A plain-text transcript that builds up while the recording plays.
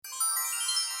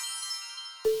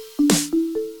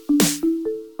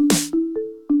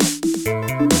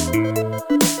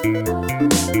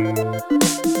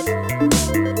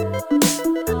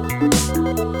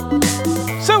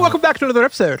Welcome back to another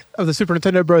episode of the Super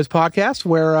Nintendo Bros podcast,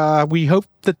 where we hope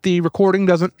that the recording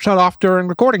doesn't shut off during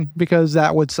recording, because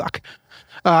that would suck.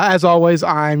 As always,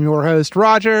 I'm your host,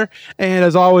 Roger, and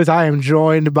as always, I am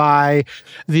joined by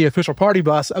the official party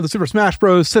bus of the Super Smash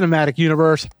Bros. Cinematic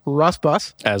Universe, Russ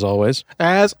Bus. As always.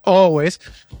 As always.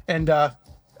 And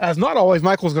as not always,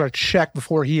 Michael's going to check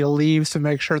before he leaves to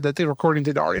make sure that the recording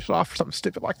didn't already shut off or something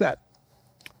stupid like that.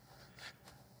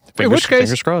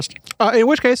 Fingers crossed. In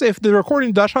which case, if the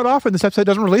recording does shut off and this episode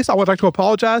doesn't release, I would like to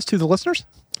apologize to the listeners.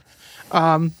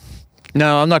 No,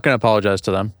 I'm not going to apologize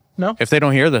to them. No? If they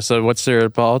don't hear this, what's there to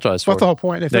apologize for? What's the whole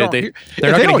point? If they're not going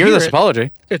to hear this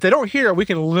apology. If they don't hear it, we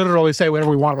can literally say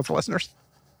whatever we want with the listeners.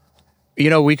 You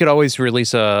know, we could always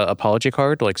release a apology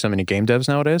card like so many game devs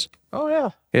nowadays. Oh, yeah.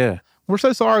 Yeah. We're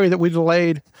so sorry that we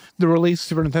delayed the release of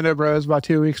Super Nintendo Bros. By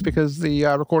 2 weeks because the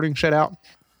recording shut out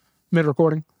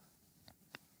mid-recording.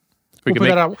 We'll put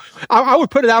that out. I would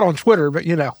put it out on Twitter, but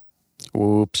you know.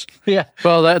 Whoops. Yeah.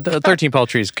 Well, the 13 Palm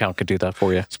Trees account could do that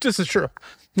for you. This is true.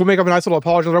 We'll make up a nice little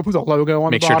apology. I'll put the logo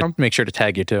on the bottom. Make sure to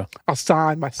tag you too. I'll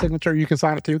sign my signature. You can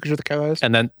sign it too because you're the co-host.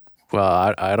 And then,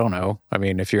 well, I don't know. I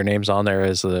mean, if your name's on there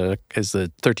as the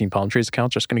 13 Palm Trees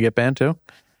account just going to get banned too?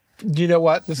 You know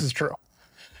what? This is true.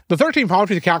 The 13 Palm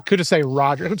Trees account could just say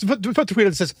Roger. Put the tweet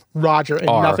that says Roger and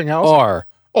nothing else.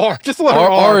 R. Just the letter R.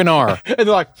 R and R. And they're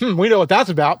like, we know what that's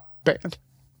about. Banned.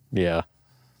 Yeah.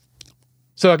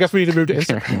 So I guess we need to move to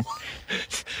Instagram.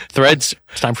 Threads.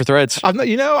 It's time for Threads.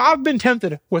 I've been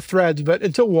tempted with Threads, but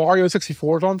until Wario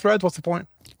 64 is on Threads, what's the point?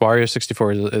 Wario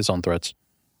 64 is on Threads.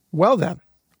 Well then.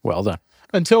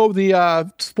 Until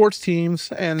the sports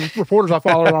teams and reporters I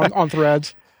follow are on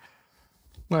Threads.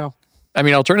 Well. I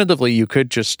mean, alternatively, you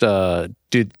could just do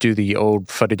the old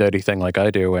fuddy-duddy thing like I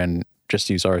do and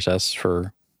just use RSS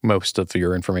for most of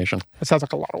your information. It sounds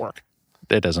like a lot of work.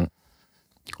 It doesn't.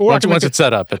 Or once it's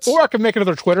set up, or I can make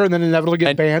another Twitter and then inevitably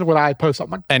get banned when I post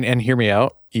something. And hear me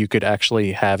out. You could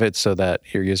actually have it so that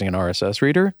you're using an RSS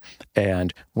reader,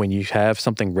 and when you have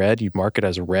something read, you mark it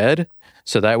as read,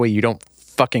 so that way you don't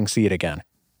fucking see it again,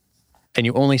 and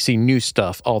you only see new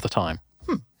stuff all the time.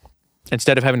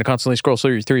 Instead of having to constantly scroll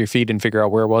through your feed and figure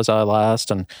out where was I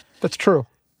last. And that's true.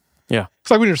 Yeah.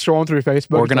 It's like when you're scrolling through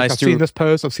Facebook. I've seen this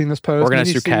post.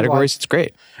 Organized through categories. It's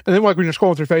great. And then like when you're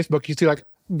scrolling through Facebook, you see like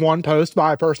one post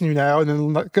by a person you know, and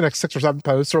then like the next 6 or 7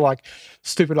 posts are like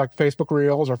stupid like Facebook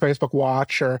Reels or Facebook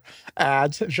Watch or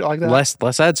ads and shit like that.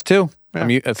 Less ads too. Yeah.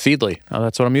 Feedly. Oh,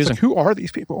 that's what I'm using. Like, who are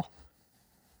these people?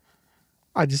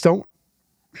 I don't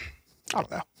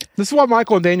know. This is why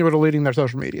Michael and Daniel are deleting their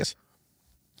social medias.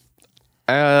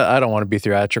 I don't want to be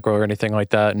theatrical or anything like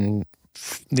that, and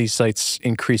these sites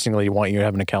increasingly want you to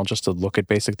have an account just to look at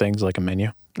basic things like a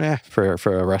menu for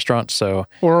a restaurant. So,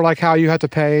 or like how you have to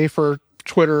pay for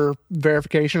Twitter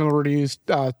verification in order to use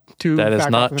two. That is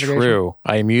not true.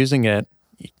 I am using it.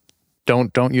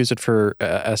 Don't use it for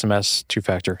SMS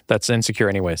 2-factor. That's insecure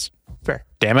anyways. Fair.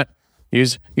 Damn it.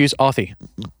 Use Authy.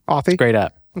 Authy? Great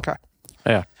app. Okay.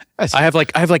 Yeah. I have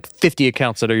like 50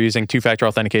 accounts that are using 2-factor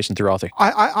authentication through Authy.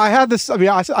 I had this. I mean,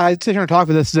 I sit here and talk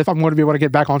about this as if I'm going to be able to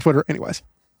get back on Twitter anyways.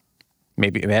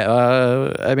 Maybe.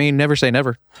 I mean, never say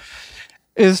never.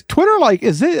 Is Twitter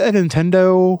is it a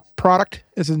Nintendo product?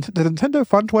 Does Nintendo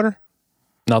fund Twitter?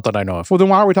 Not that I know of. Well, then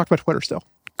why are we talking about Twitter still?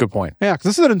 Good point. Yeah,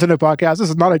 because this is a Nintendo podcast. This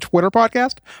is not a Twitter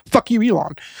podcast. Fuck you,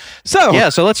 Elon. So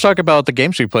let's talk about the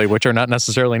games we played, which are not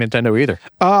necessarily Nintendo either.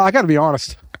 I got to be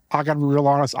honest. I got to be real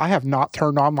honest. I have not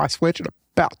turned on my Switch in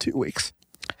about 2 weeks.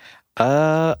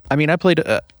 I mean, I played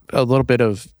a little bit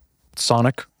of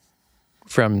Sonic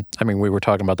we were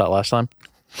talking about that last time.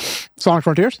 Sonic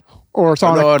Frontiers? Or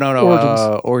Sonic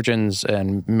Origins? Origins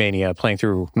and Mania, playing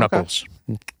through Knuckles.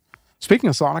 Okay. Speaking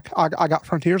of Sonic, I got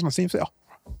Frontiers on the Steam sale.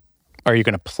 Are you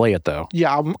going to play it, though?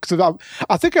 Yeah, because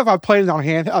I think if I played it on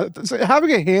handheld,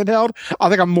 having a handheld, I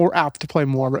think I'm more apt to play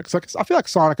more of it. Because I feel like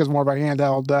Sonic is more of a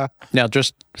handheld. Now,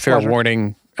 just fair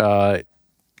warning, it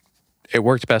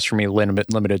worked best for me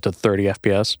limited to 30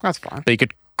 FPS. That's fine. But you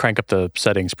could crank up the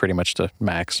settings pretty much to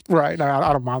max. Right. No,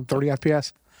 I don't mind 30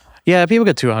 FPS. Yeah, people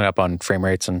get too hung up on frame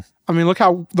rates. And I mean,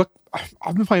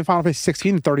 I've been playing Final Fantasy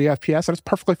 16 at 30 FPS, and it's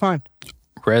perfectly fine.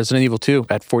 Resident Evil 2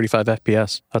 at 45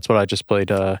 FPS. That's what I just played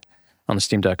on the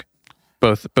Steam Deck.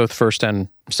 Both first and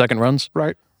second runs.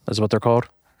 Right. That's what they're called.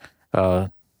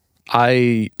 I'll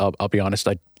be honest,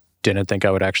 I didn't think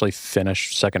I would actually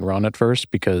finish second run at first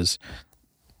because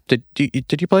did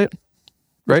you play it?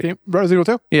 Right? Resident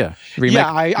Evil 2? Yeah.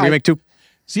 Remake 2?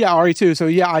 Yeah, RE2. So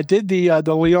yeah, I did the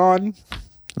Leon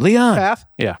path.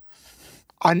 Yeah.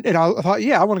 I thought,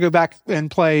 I want to go back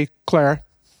and play Claire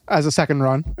as a second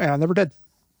run, and I never did.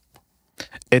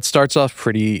 It starts off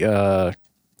pretty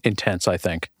intense, I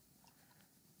think.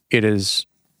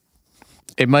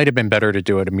 it might have been better to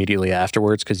do it immediately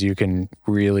afterwards because you can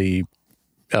really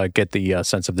get the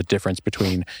sense of the difference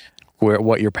between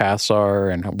what your paths are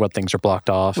and what things are blocked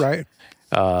off. Right.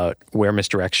 Where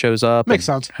Mr. X shows up. Makes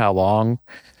sense. How long.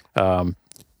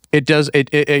 It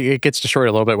gets destroyed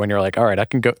a little bit when you're like, all right, I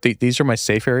can go. These are my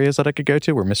safe areas that I could go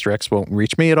to where Mr. X won't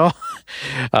reach me at all.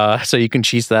 So you can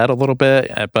cheese that a little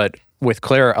bit. But with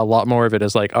Claire, a lot more of it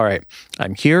is like, all right,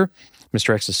 I'm here.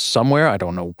 Mr. X is somewhere. I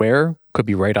don't know where. Could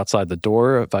be right outside the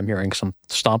door if I'm hearing some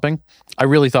stomping. I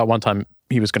really thought one time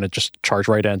he was going to just charge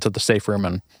right into the safe room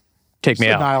and take me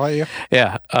out. Annihilate you.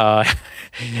 Yeah. But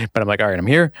I'm like, all right, I'm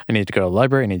here. I need to go to the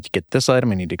library. I need to get this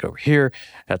item. I need to go over here.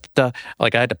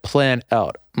 Like I had to plan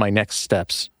out my next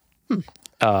steps.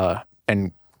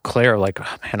 And Claire, like,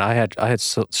 man, I had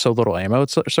so little ammo at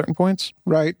certain points.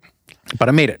 Right. But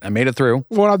I made it. I made it through.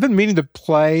 Well, I've been meaning to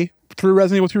play through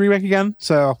Resident Evil 2 Remake again,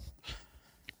 so...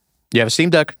 You have a Steam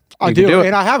Deck. I do,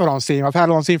 and I have it on Steam. I've had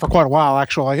it on Steam for quite a while,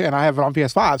 actually, and I have it on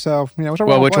PS5, so,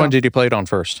 which one did you play it on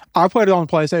first? I played it on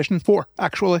PlayStation 4,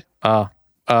 actually. I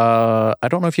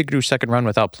don't know if you could do second run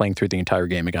without playing through the entire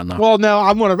game again, though. Well, no,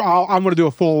 I'm gonna do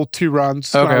a full 2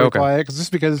 runs when I play it,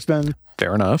 because it's been...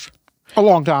 Fair enough. A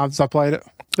long time since I played it.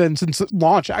 Then since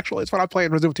launch, actually. It's when I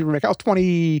played Resident Evil 2 Remake. That was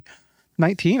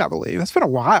 2019, I believe. That's been a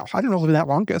while. I didn't know it was that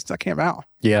long since that came out.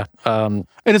 Yeah. And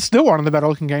it's still one of the better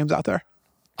looking games out there.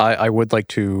 I would like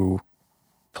to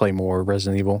play more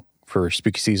Resident Evil for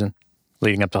spooky season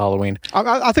leading up to Halloween.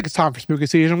 I think it's time for spooky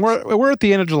season. We're at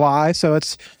the end of July, so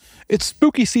it's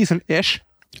spooky season-ish.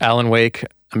 Alan Wake,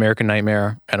 American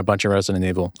Nightmare, and a bunch of Resident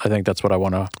Evil. I think that's what I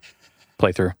want to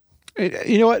play through.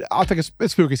 You know what? I think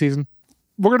it's spooky season.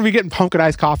 We're going to be getting pumpkin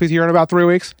iced coffees here in about 3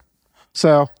 weeks.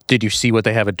 So, did you see what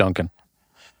they have at Dunkin'?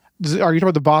 Are you talking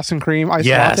about the Boston cream iced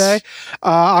latte?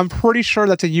 I'm pretty sure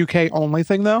that's a UK only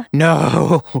thing, though.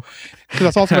 No. Because I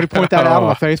saw somebody point that out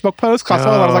on a Facebook post. Because I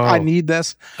saw that, I was like, I need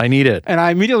this. I need it. And I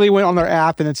immediately went on their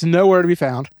app, and it's nowhere to be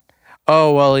found.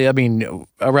 Oh, well, I mean,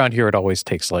 around here, it always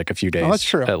takes like a few days. Oh, that's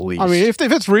true. At least. I mean, if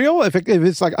it's real, if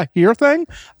it's like a here thing,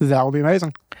 that would be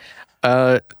amazing.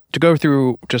 To go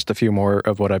through just a few more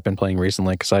of what I've been playing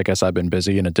recently, because I guess I've been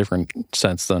busy in a different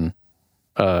sense than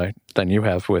you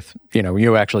have with,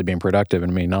 you actually being productive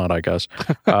and me not, I guess.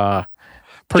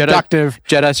 Productive.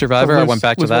 Jedi Survivor, I went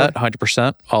back to that,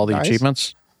 100%, all the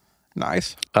achievements.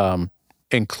 Nice.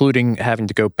 Including having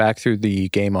to go back through the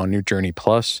game on New Journey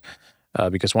Plus,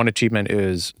 because one achievement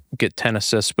is get 10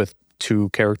 assists with 2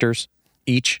 characters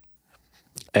each.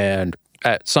 And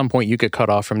at some point you get cut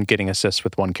off from getting assists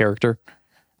with 1 character.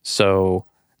 So,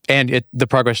 and the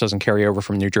progress doesn't carry over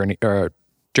from New Journey or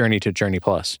Journey to Journey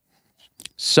Plus.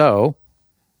 So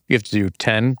you have to do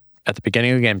 10 at the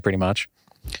beginning of the game, pretty much,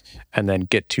 and then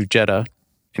get to Jeddah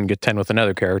and get 10 with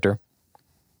another character,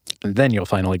 and then you'll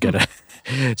finally get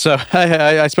it. So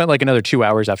I spent like another 2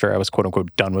 hours after I was quote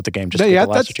unquote done with the game. Just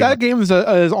that game is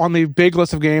on the big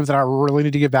list of games that I really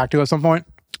need to get back to at some point.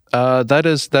 That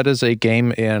is a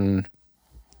game in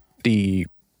the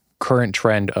current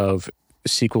trend of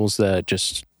sequels that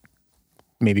just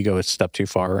maybe go a step too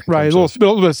far. Right, a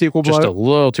little bit of sequel bloat. Just a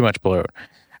little too much bloat.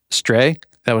 Stray,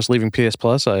 that was leaving PS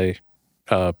Plus. I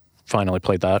finally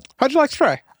played that. How'd you like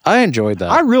Stray? I enjoyed that.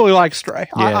 I really like Stray.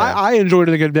 Yeah. I enjoyed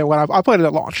it a good bit when I played it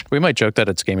at launch. We might joke that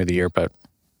it's Game of the Year, but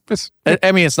it's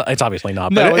obviously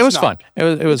not. No, But it was not. fun.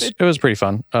 It was pretty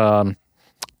fun.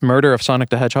 Murder of Sonic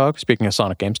the Hedgehog. Speaking of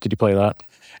Sonic games, did you play that?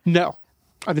 No,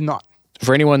 I did not.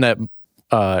 For anyone that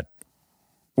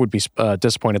would be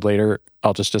disappointed later,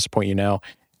 I'll just disappoint you now.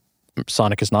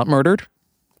 Sonic is not murdered.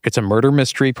 It's a murder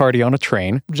mystery party on a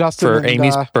train for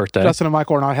Amy's birthday. Justin and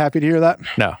Michael are not happy to hear that.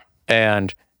 No.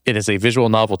 And it is a visual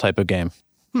novel type of game.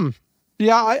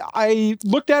 Yeah, I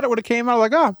looked at it when it came out. I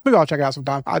was like, oh, maybe I'll check it out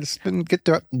sometime. I just didn't get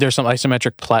to it. There's some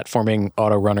isometric platforming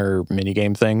auto runner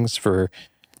minigame things for,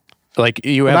 like,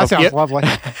 you have. That sounds lovely.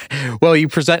 Well, you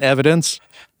present evidence,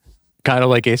 kind of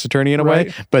like Ace Attorney in a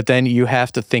way, but then you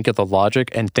have to think of the logic,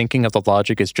 and thinking of the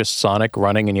logic is just Sonic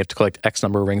running, and you have to collect X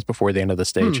number of rings before the end of the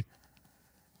stage.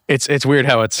 It's weird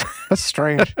how it's... That's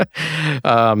strange.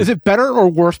 Is it better or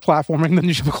worse platforming than the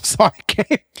usual Sonic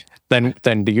game?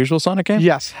 Than the usual Sonic game?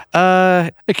 Yes.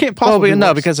 It can't possibly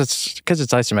no, because it's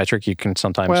isometric. You can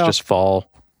sometimes just fall,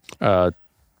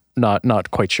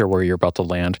 not quite sure where you're about to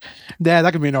land. Yeah,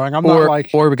 that could be annoying.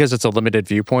 Or because it's a limited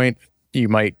viewpoint, you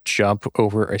might jump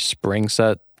over a spring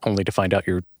set only to find out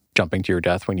you're jumping to your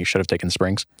death when you should have taken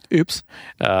springs. Oops.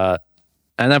 And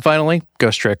then finally,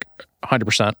 Ghost Trick,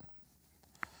 100%.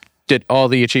 Did all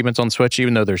the achievements on Switch,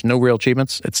 even though there's no real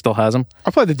achievements, it still has them.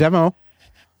 I played the demo.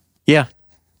 Yeah.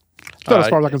 That's as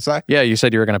far as I can say. Yeah, you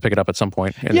said you were going to pick it up at some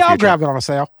point. I'll grab it on a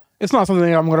sale. It's not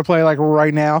something I'm going to play like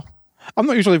right now. I'm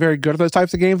not usually very good at those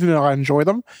types of games, even though I enjoy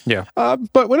them. Yeah.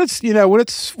 But when it's, what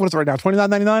is it right now?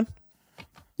 $29.99?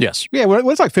 Yes. Yeah, when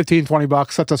it's like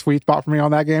 $15-$20, that's a sweet spot for me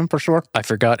on that game for sure. I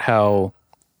forgot how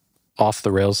off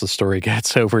the rails the story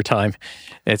gets over time.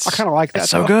 I kind of like that.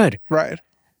 It's so though. good. Right.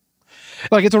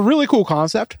 Like, it's a really cool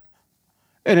concept.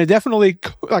 And it definitely,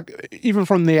 like, even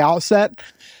from the outset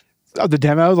of the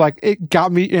demo, like, it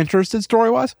got me interested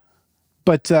story-wise.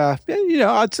 But,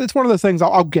 it's one of those things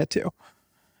I'll get to.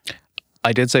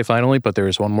 I did say finally, but there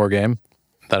is one more game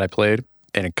that I played,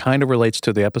 and it kind of relates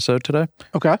to the episode today.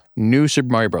 Okay. New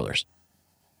Super Mario Brothers.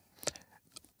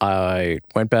 I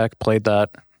went back, played that,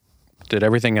 did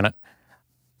everything in it.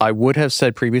 I would have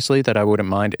said previously that I wouldn't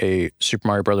mind a Super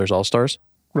Mario Brothers All-Stars.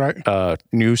 Right.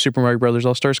 New Super Mario Brothers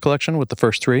All-Stars collection with the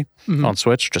first 3 on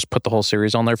Switch. Just put the whole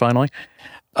series on there finally.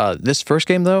 This first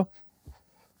game, though,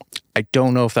 I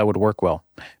don't know if that would work well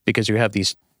because you have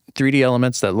these 3D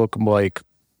elements that look like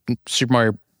Super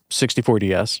Mario 64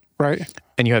 DS. Right.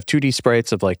 And you have 2D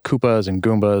sprites of like Koopas and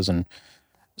Goombas and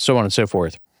so on and so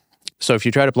forth. So if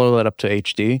you try to blow that up to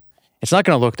HD, it's not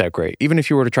going to look that great. Even if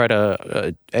you were to try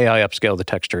to AI upscale the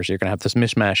textures, you're going to have this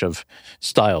mishmash of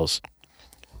styles.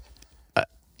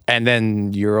 And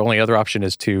then your only other option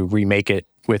is to remake it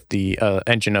with the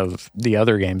engine of the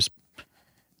other games.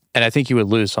 And I think you would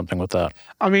lose something with that.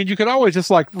 I mean, you could always just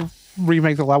like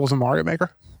remake the levels in Mario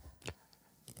Maker.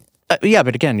 Yeah,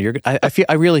 but again,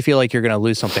 I really feel like you're going to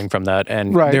lose something from that.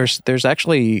 And there's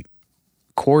actually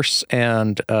course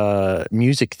and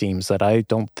music themes that I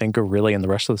don't think are really in the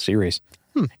rest of the series.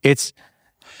 It's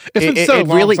been so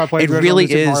long since I played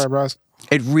Mario Bros.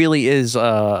 It really is.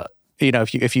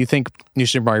 If you think New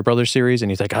Super Mario Brothers series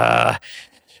and you think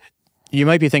you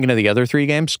might be thinking of the other 3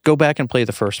 games. Go back and play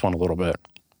the first one a little bit.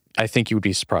 I think you would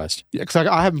be surprised. Yeah, because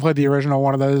I haven't played the original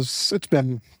one of those. It's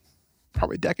been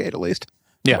probably a decade at least.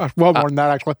 Yeah, well more than that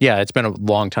actually. Yeah, it's been a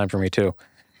long time for me too.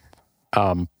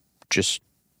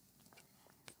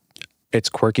 It's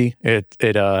quirky.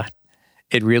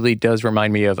 It really does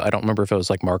remind me of, I don't remember if it was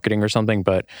like marketing or something,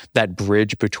 but that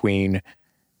bridge between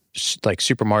like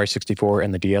Super Mario 64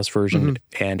 and the DS version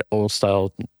and old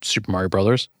style Super Mario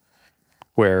Brothers,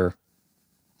 where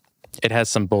it has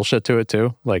some bullshit to it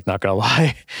too. Like, not gonna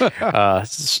lie,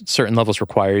 certain levels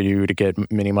require you to get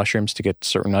mini mushrooms to get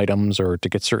certain items or to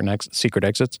get certain secret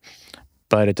exits,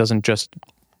 but it doesn't just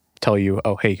tell you,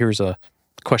 oh, hey, here's a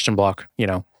question block,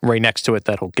 right next to it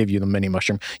that'll give you the mini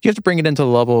mushroom. You have to bring it into the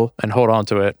level and hold on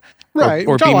to it. Right.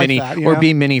 Or be mini, or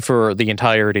be mini for the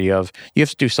entirety of, you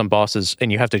have to do some bosses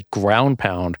and you have to ground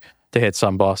pound to hit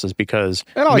some bosses because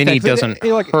mini doesn't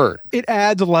hurt. It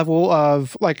adds a level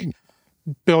of like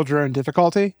build your own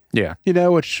difficulty. Yeah.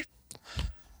 Which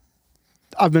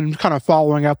I've been kind of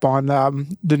following up on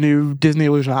the new Disney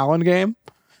Illusion Island game,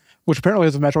 which apparently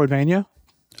is a Metroidvania.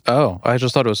 Oh, I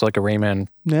just thought it was like a Rayman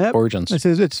Origins.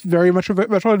 It's very much very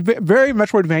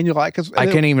Metroidvania-like. I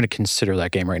can't even consider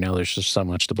that game right now. There's just so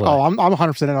much to play. Oh, I'm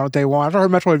 100% in on it day one. I've heard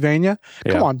Metroidvania.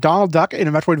 Come on, Donald Duck in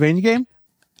a Metroidvania game?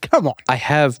 Come on. I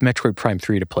have Metroid Prime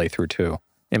 3 to play through too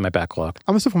in my backlog.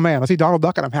 I'm a simple man. I see Donald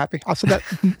Duck and I'm happy. I've said that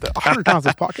 100 times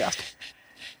this podcast.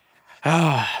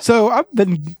 So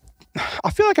I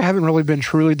feel like I haven't really been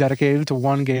truly dedicated to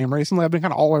one game recently. I've been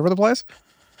kind of all over the place.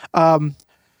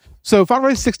 So Final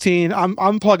Fantasy 16,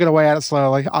 I'm plugging away at it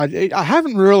slowly. I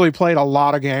haven't really played a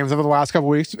lot of games over the last couple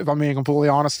of weeks, if I'm being completely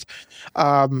honest.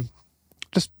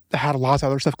 Just had a lot of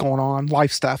other stuff going on,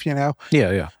 life stuff,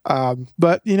 Yeah.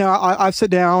 But I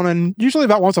sit down and usually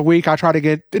about once a week I try to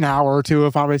get an hour or two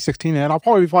of Final Fantasy 16 in. I'll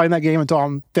probably be playing that game until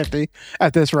I'm 50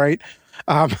 at this rate.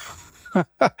 But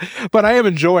I am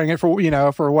enjoying it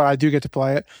for what I do get to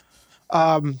play it.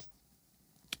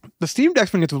 The Steam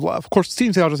Deck's been getting some love. Of course, the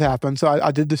Steam sale just happened, so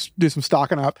I did do some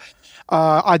stocking up.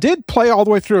 I did play all the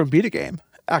way through and beat a game,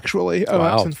 actually,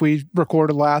 since we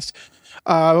recorded last.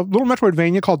 A little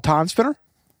Metroidvania called Time Spinner,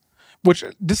 which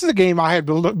this is a game I had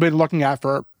been looking at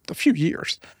for a few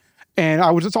years. And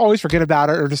I would just always forget about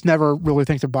it or just never really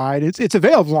think to buy it. It's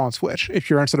available on Switch if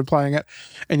you're interested in playing it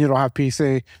and you don't have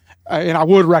PC. And I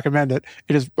would recommend it.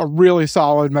 It is a really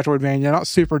solid Metroidvania, not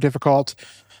super difficult.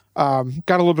 Got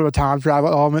a little bit of a time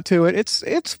travel element to it.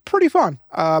 It's pretty fun.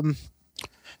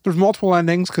 There's multiple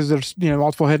endings because there's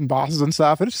multiple hidden bosses and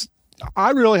stuff.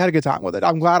 I really had a good time with it.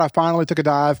 I'm glad I finally took a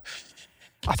dive.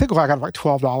 I think I got like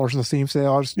 $12 in the Steam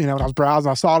sale. I just, when I was browsing,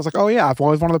 I saw it. I was like, oh yeah, I've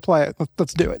always wanted to play it.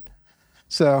 Let's do it.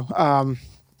 So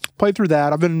played through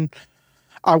that.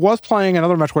 I was playing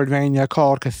another Metroidvania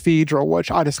called Cathedral,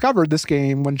 which I discovered this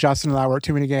game when Justin and I were at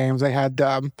Too Many Games. They had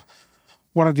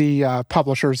one of the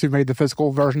publishers who made the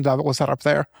physical versions of it was set up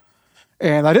there.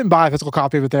 And I didn't buy a physical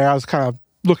copy of it there. I was kind of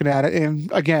looking at it,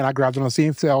 and again, I grabbed it on a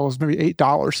Steam sale. It was maybe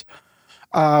 $8.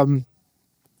 I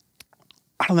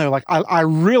don't know. Like I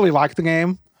really like the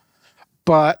game,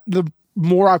 but the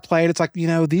more I played, it's like,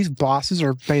 these bosses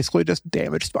are basically just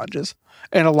damage sponges,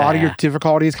 and a lot of your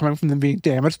difficulty is coming from them being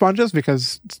damage sponges,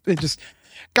 because it just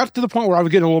got to the point where I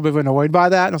was getting a little bit annoyed by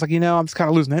that, and I was like, I'm just kind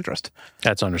of losing interest.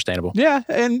 That's understandable. Yeah,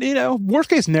 and worst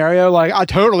case scenario, like I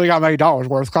totally got my $8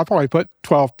 worth. I probably put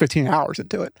 12, 15 hours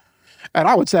into it, and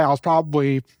I would say I was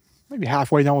probably maybe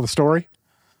halfway done with the story.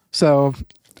 So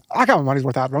I got my money's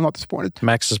worth out of it. I'm not disappointed.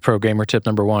 Max's pro gamer tip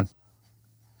number 1: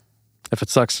 if it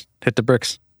sucks, hit the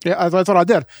bricks. Yeah, that's what I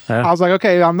did. Yeah. I was like,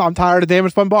 okay, I'm tired of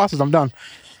damage spun bosses. I'm done.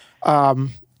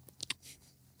 I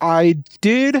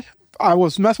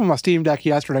was messing with my Steam Deck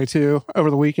yesterday too, over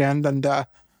the weekend, and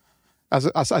as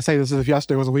I say this as if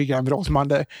yesterday was a weekend, but it was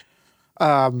Monday.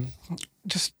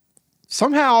 Just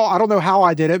somehow, I don't know how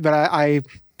I did it, but I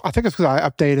think it's because I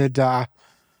updated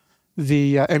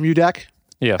the MU Deck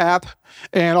app,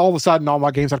 and all of a sudden all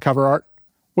my games had cover art,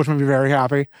 which made me very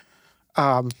happy.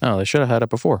 They should have had it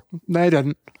before. They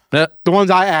didn't. The ones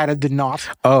I added did not.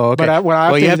 Oh, okay. But when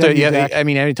I you have to. Deck, I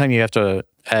mean, anytime you have to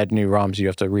add new ROMs, you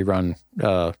have to rerun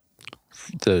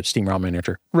the Steam ROM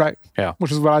manager. Right. Yeah.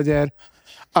 Which is what I did.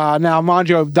 Now, mind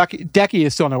you, Decky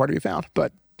is still nowhere to be found,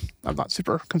 but I'm not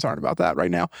super concerned about that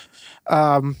right now.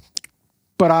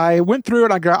 But I went through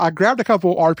and I grabbed a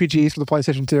couple RPGs for the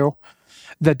PlayStation 2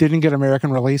 that didn't get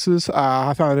American releases.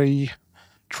 I found a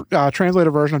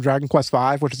translated version of Dragon Quest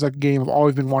V, which is a game I've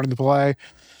always been wanting to play.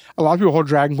 A lot of people hold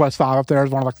Dragon Quest V up there as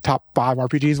one of the top 5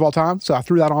 RPGs of all time, so I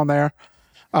threw that on there.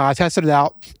 I tested it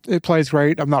out. It plays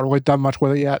great. I've not really done much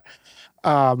with it yet.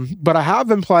 But I have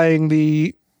been playing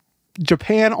the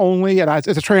Japan only, and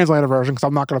it's a translated version because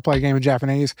I'm not going to play a game in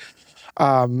Japanese,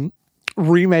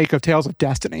 remake of Tales of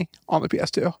Destiny on the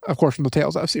PS2, of course, from the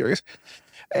Tales of series.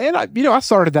 And I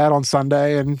started that on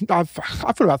Sunday, and I've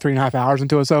put about 3.5 hours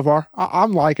into it so far.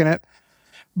 I'm liking it,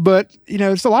 but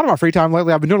it's a lot of my free time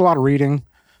lately. I've been doing a lot of reading.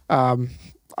 I've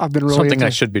been really something I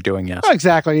should be doing. Yes,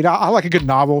 exactly. I like a good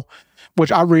novel, which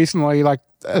I recently, like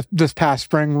this past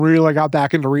spring, really got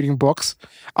back into reading books.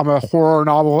 I'm a horror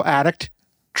novel addict,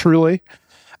 truly.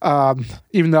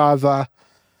 Even though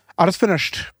I just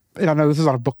finished, and I know this is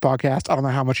on a book podcast. I don't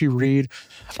know how much you read.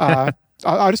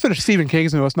 I just finished Stephen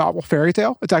King's newest novel, Fairy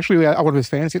Tale. It's actually one of his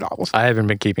fantasy novels. I haven't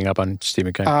been keeping up on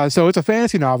Stephen King. So it's a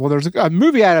fantasy novel. There's a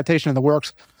movie adaptation in the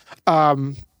works.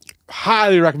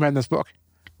 Highly recommend this book.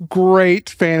 Great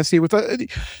fantasy with a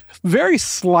very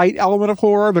slight element of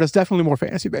horror, but it's definitely more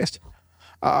fantasy based.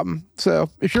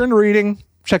 So if you're into reading,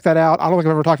 check that out. I don't think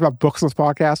I've ever talked about books on this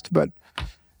podcast, but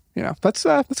that's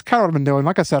kind of what I've been doing.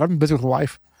 Like I said, I've been busy with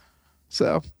life.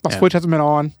 So my Switch hasn't been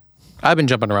on. I've been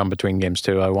jumping around between games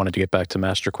too. I wanted to get back to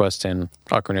Master Quest and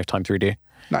Ocarina of Time 3D.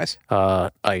 Nice.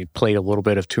 I played a little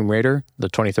bit of Tomb Raider, the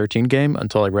 2013 game,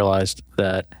 until I realized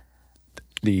that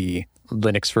the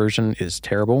Linux version is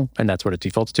terrible, and that's what it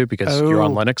defaults to because you're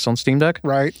on Linux on Steam Deck.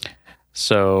 Right.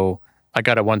 So I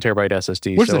got a 1 terabyte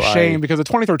SSD. Which is a shame because the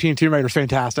 2013 Tomb Raider is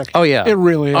fantastic. Oh, yeah. It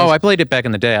really is. Oh, I played it back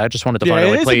in the day. I just wanted to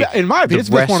finally play. In my opinion, it's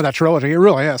the best one of that trilogy. It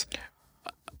really is.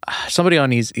 Somebody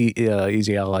on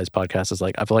Easy Allies podcast is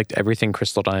like, I've liked everything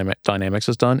Crystal Dynamics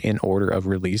has done in order of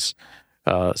release.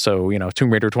 So,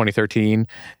 Tomb Raider 2013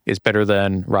 is better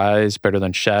than Rise, better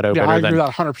than Shadow, yeah, better I agree than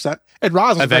with that 100%. And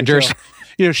Rise was Avengers.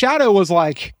 Shadow was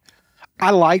like,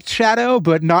 I liked Shadow,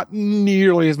 but not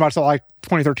nearly as much as I liked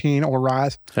 2013 or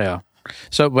Rise. Yeah.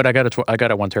 So, but I got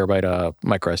a 1 terabyte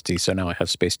micro SD, so now I have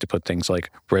space to put things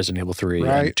like Resident Evil 3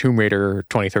 and Tomb Raider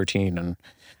 2013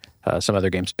 and some other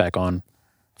games back on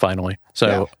finally.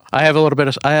 So I have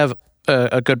I have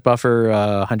a good buffer,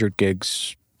 100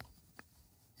 gigs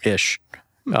ish.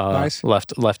 Nice.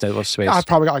 left space. I've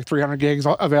probably got like 300 gigs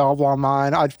available on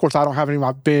mine. Of course, I don't have any of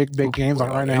my big games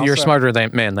on it right now. You're smarter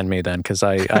man than me then, because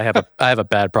I have a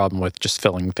bad problem with just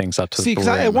filling things up to the because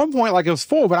at one point, like, it was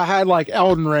full, but I had like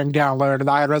Elden Ring downloaded.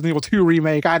 I had Resident Evil 2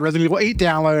 remake. I had Resident Evil 8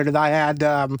 downloaded. I had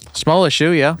small issue,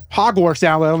 yeah. Hogwarts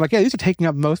downloaded. I'm like, yeah, these are taking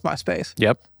up most of my space.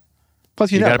 Yep.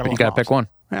 Plus, you gotta pick one.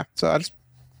 Yeah. So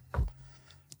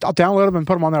I'll download them and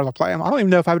put them on there to play them. I don't even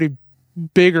know if I have any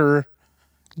bigger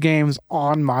games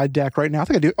on my deck right now. I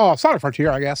think I do. Oh, Sonic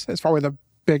Frontier, I guess. It's probably the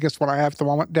biggest one I have at the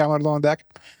moment downloaded on the deck.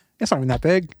 It's not even that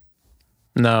big.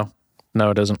 No,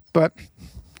 it isn't. But,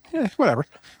 yeah, whatever.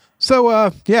 So,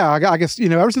 I guess,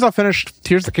 ever since I finished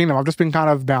Tears of the Kingdom, I've just been kind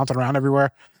of bouncing around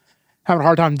everywhere. Having a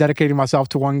hard time dedicating myself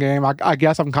to one game. I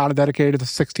guess I'm kind of dedicated to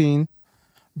 16,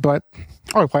 but I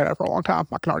already played it for a long time.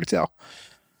 I can already tell.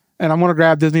 And I'm going to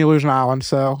grab Disney Illusion Island.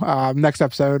 So, next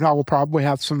episode, I will probably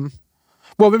have some...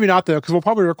 Well, maybe not, though, because we'll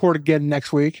probably record again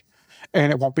next week.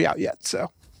 and it won't be out yet.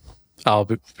 So I'll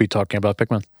be talking about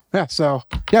Pikmin. yeah,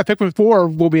 Pikmin 4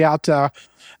 will be out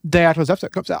day after this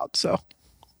episode comes out. So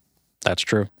That's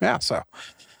true. yeah, so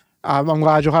I'm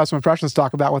glad you'll have some impressions to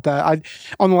talk about with that.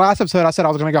 On the last episode, I said I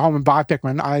was going to go home and buy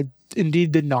Pikmin. I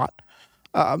indeed did not.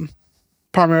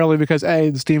 Primarily because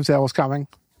the Steam sale was coming.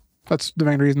 That's the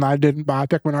main reason I didn't buy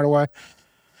Pikmin right away.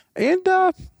 And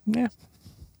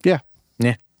yeah.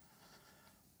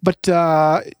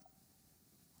 But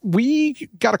we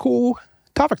got a cool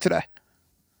topic today.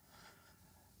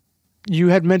 You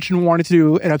had mentioned wanting to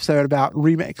do an episode about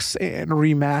remakes and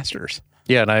remasters.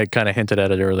 Yeah, and I kind of hinted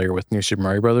at it earlier with New Super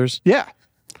Mario Brothers. Yeah.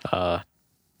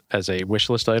 As a wish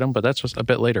list item, but that's just a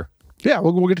bit later. Yeah,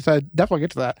 we'll get to that. Definitely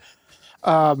get to that.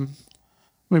 Let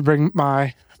me bring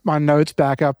my notes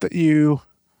back up that you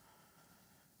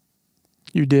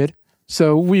did.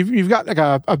 So you've got like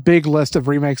a big list of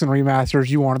remakes and remasters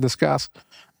you want to discuss.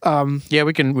 Yeah,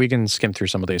 we can skim through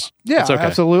some of these. Yeah, it's okay.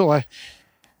 Absolutely.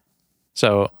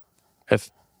 So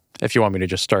if you want me to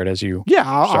just start as you,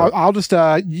 I'll just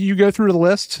you go through the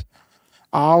list.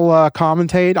 I'll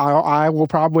commentate. I will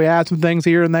probably add some things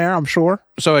here and there, I'm sure.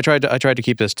 So I tried to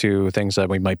keep this to things that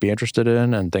we might be interested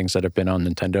in and things that have been on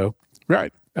Nintendo.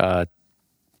 Right.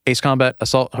 Ace Combat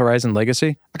Assault Horizon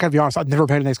Legacy. I gotta be honest, I've never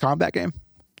played an Ace Combat game.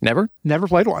 Never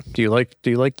played one. Do you like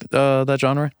that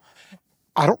genre?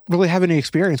 I don't really have any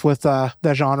experience with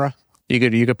that genre. You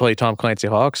could play Tom Clancy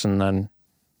Hawks, and then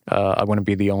I wouldn't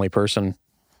be the only person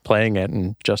playing it,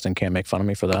 and Justin can't make fun of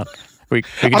me for that. We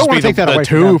could just be the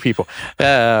two people.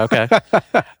 Yeah, okay.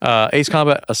 Ace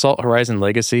Combat Assault Horizon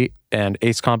Legacy and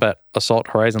Ace Combat Assault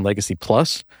Horizon Legacy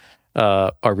Plus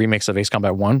are remakes of Ace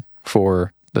Combat 1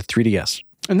 for the 3DS.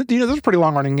 And those are pretty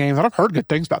long-running games, and I've heard good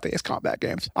things about the Ace Combat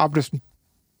games. I've just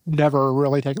never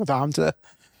really taken the time to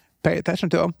pay attention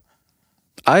to them.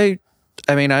 I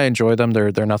mean, I enjoy them.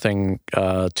 They're nothing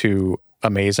too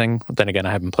amazing. Then again,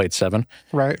 I haven't played 7.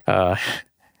 Right.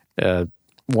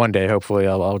 One day, hopefully,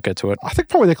 I'll get to it. I think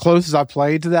probably the closest I've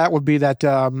played to that would be that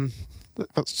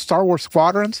Star Wars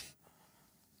Squadrons.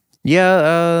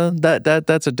 Yeah,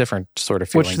 that's a different sort of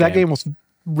feeling. Which that game was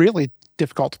really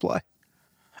difficult to play.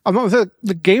 I'm not saying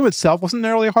the game itself wasn't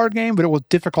necessarily a hard game, but it was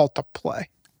difficult to play.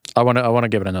 I want to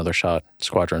give it another shot.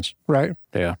 Squadrons. Right.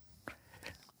 Yeah.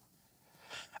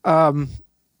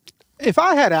 If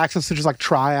I had access to just like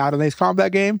try out an Ace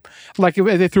Combat game, like if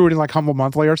they threw it in like Humble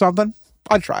Monthly or something,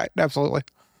 I'd try it, absolutely.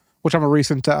 Which I'm a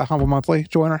recent Humble Monthly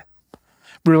joiner.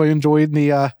 Really enjoyed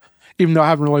the, even though I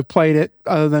haven't really played it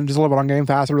other than just a little bit on Game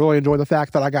Pass, I really enjoyed the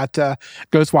fact that I got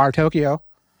Ghostwire Tokyo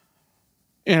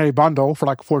in a bundle for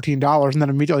like $14, and then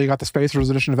immediately got the Spacers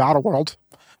edition of Outer Worlds,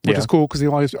 which is cool because the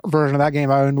only version of that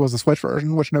game I owned was the Switch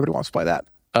version, which nobody wants to play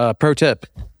that. Pro tip,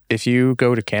 if you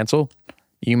go to cancel,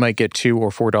 you might get $2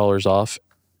 or $4 off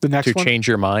the next to one? change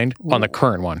your mind on the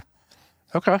current one.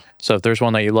 Okay. So if there's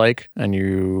one that you like and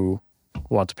you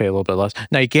want to pay a little bit less,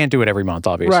 now you can't do it every month,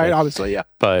 obviously. Right, obviously, yeah.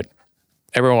 But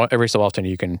every so often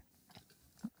you can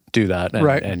do that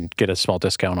and get a small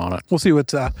discount on it. We'll see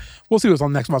what's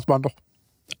on next month's bundle.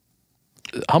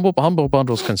 Humble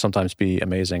bundles can sometimes be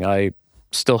amazing. I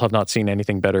still have not seen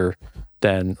anything better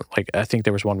than, like, I think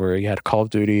there was one where you had Call of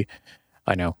Duty,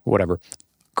 I know, whatever,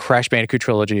 Crash Bandicoot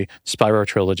trilogy, Spyro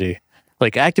trilogy.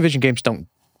 Like, Activision games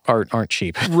aren't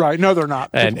cheap. Right, no, they're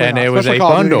not. and it was a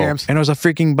bundle, and it was a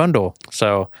freaking bundle.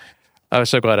 So I was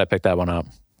so glad I picked that one up.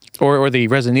 Or the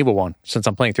Resident Evil one, since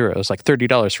I'm playing through it. It was like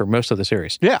 $30 for most of the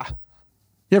series. Yeah,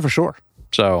 for sure.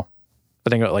 So I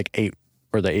think like 8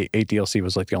 or the 8 DLC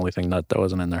was like the only thing that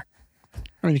wasn't in there.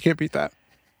 I mean, you can't beat that.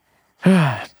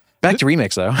 Back to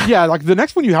remakes, though. Yeah, like the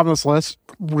next one you have on this list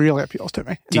really appeals to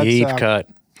me. Deep cut.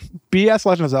 BS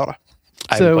Legend of Zelda.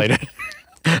 I haven't played it,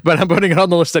 but I'm putting it on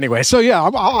the list anyway. So yeah,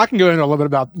 I can go into a little bit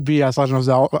about BS Legend of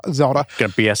Zelda.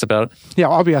 Gonna BS about it? Yeah,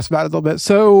 I'll BS about it a little bit.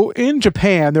 So in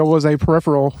Japan, there was a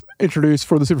peripheral introduced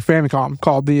for the Super Famicom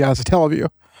called the Satellaview.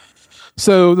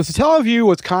 So the Satellaview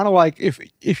was kind of like,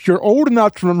 if you're old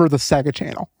enough to remember the Sega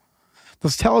Channel, the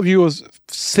Satellaview was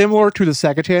similar to the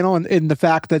Sega Channel in the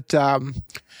fact that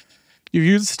you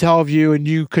use the Satellaview and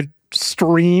you could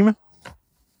stream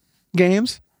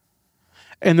games,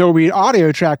 and there will be an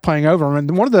audio track playing over them.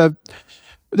 And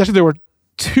actually there were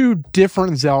 2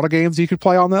 different Zelda games you could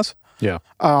play on this. Yeah.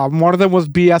 One of them was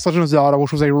BS Legend of Zelda,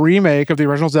 which was a remake of the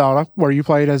original Zelda, where you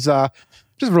played as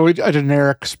just really a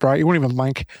generic sprite. You wouldn't even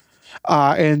Link.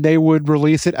 And they would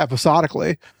release it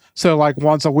episodically. So like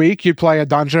once a week, you'd play a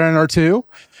dungeon or 2,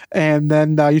 and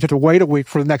then you'd have to wait a week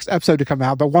for the next episode to come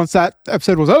out. But once that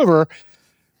episode was over,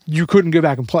 you couldn't go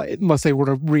back and play it unless they were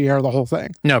to re-air the whole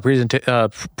thing. No,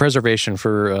 preservation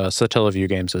for Satellaview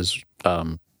games is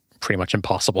pretty much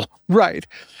impossible. Right.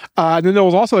 And then there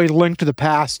was also a Link to the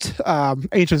Past,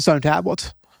 Ancient Stone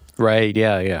tablets. Right.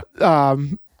 Yeah.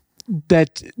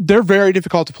 That they're very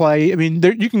difficult to play. I mean,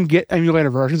 you can get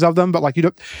emulated versions of them, but like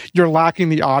you're lacking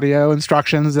the audio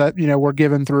instructions that were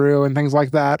given through and things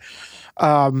like that.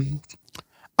 I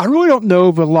really don't know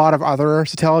of a lot of other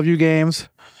Satellaview games,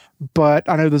 but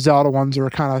I know the Zelda ones are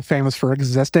kind of famous for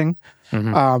existing,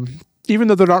 even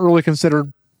though they're not really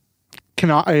considered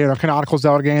canonical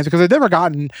Zelda games because they've never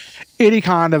gotten any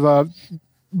kind of a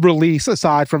release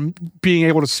aside from being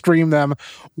able to stream them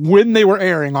when they were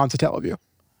airing on Satellaview.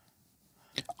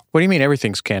 What do you mean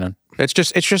everything's canon? It's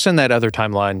just in that other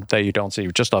timeline that you don't see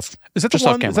just off. Is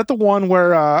that the one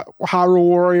where Hyrule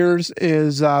Warriors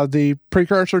is the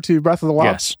precursor to Breath of the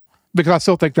Wild? Yes. Because I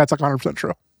still think that's like 100%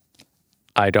 true.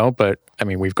 I don't, but I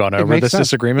mean we've gone over this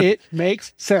disagreement. It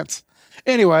makes sense.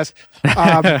 Anyways,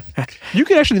 you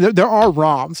can actually there are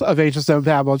ROMs of Ancient Stone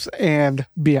tablets and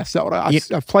BS Zelda.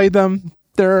 I've played them.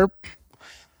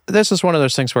 This is one of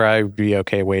those things where I'd be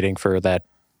okay waiting for that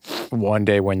one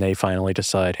day when they finally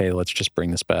decide, hey, let's just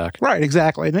bring this back. Right,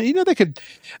 exactly. And, they could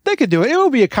do it. It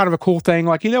would be a kind of a cool thing.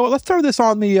 Like, what? Let's throw this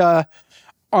on the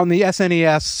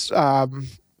SNES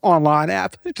online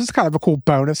app. It's just kind of a cool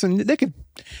bonus, and they could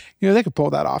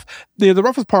pull that off. The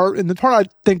roughest part, and the part I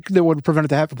think that would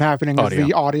prevent it from happening is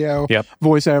the audio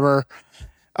voiceover,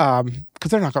 because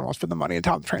they're not going to spend the money and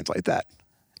time to translate that.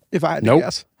 If I had to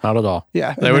guess. Not at all.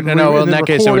 Yeah. In that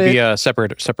case, it would be a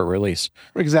separate release.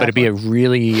 Exactly. But it'd be a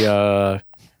really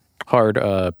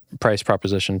hard price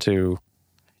proposition to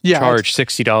charge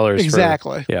 $60.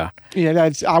 Exactly. Yeah.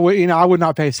 I would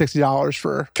not pay $60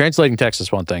 for translating text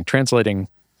is one thing. Translating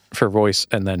for voice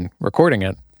and then recording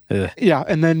it. Yeah,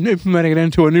 and then implementing it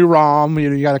into a new ROM.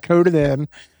 You got to code it in.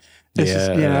 This is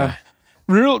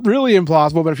really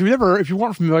implausible. But if you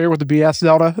weren't familiar with the BS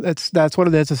Zelda, that's what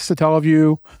it is. It's a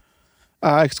Satellaview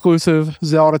exclusive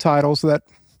Zelda titles that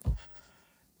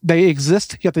they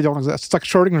exist, yet they don't exist. It's like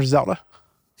Schrodinger's Zelda.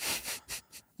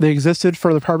 They existed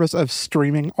for the purpose of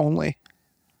streaming only.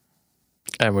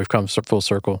 And we've come full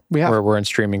circle. We're in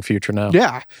streaming future now.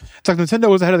 Yeah. It's like Nintendo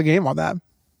was ahead of the game on that.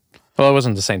 Well, it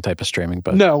wasn't the same type of streaming,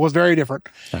 but... No, it was very different.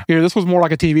 Yeah. This was more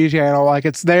like a TV channel. Like,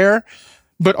 it's there,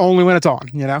 but only when it's on,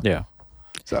 Yeah.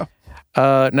 So...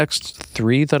 next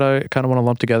three that I kind of want to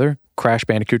lump together: Crash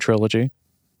Bandicoot Trilogy,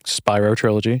 Spyro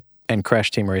Trilogy, and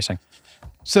Crash Team Racing.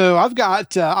 So I've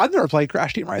never played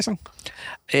Crash Team Racing.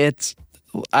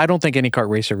 I don't think any kart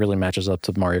racer really matches up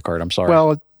to Mario Kart. I'm sorry.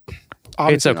 Well,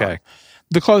 it's okay. Not.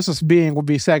 The closest being would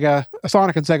be Sonic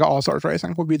and Sega All-Stars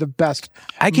Racing would be the best.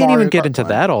 I can't Mario even get Kart into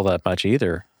that all that much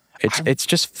either. It's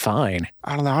just fine.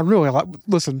 I don't know. I really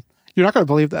listen, you're not going to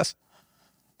believe this.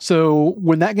 So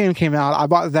when that game came out, I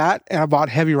bought that and I bought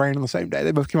Heavy Rain on the same day.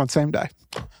 They both came out the same day.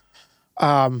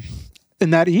 In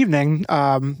that evening,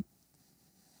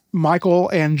 Michael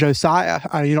and Josiah,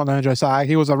 you don't know Josiah,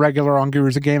 he was a regular on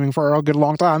Gurus of Gaming for a good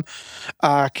long time,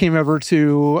 came over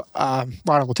to my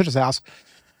Uncle Tish's house.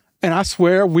 And I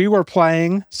swear we were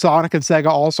playing Sonic and Sega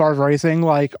All-Stars Racing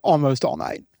like almost all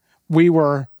night. We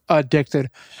were addicted.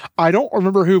 I don't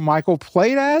remember who Michael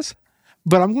played as,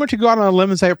 but I'm going to go out on a limb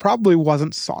and say it probably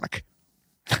wasn't Sonic.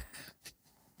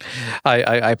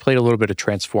 I played a little bit of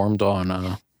Transformed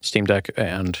on Steam Deck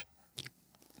and...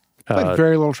 played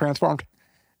very little Transformed.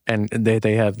 And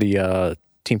they have the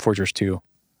Team Fortress 2.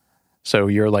 So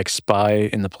you're like Spy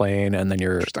in the plane and then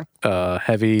you're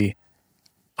Heavy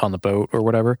on the boat or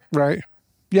whatever. Right.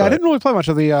 Yeah, I didn't really play much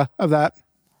of that.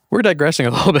 We're digressing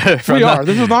a little bit from that.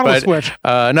 This was not on the Switch.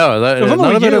 No, it was on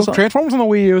the Wii U. Transformers on the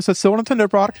Wii U, so it's still a Nintendo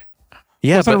product.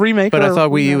 Yeah, it's a remake. But I thought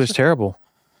Wii U was terrible.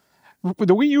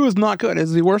 The Wii U is not good.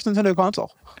 It's the worst Nintendo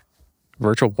console.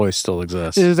 Virtual Boy still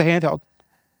exists. It is a handheld.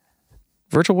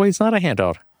 Virtual Boy is not a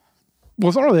handheld. Well,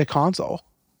 it's not really a console.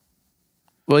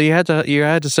 Well, you had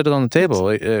to sit it on the table.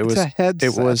 It was a headset.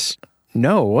 It was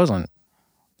no, it wasn't.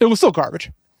 It was still garbage.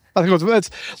 I think it's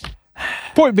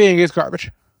point being, it's garbage.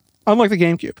 Unlike the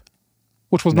GameCube,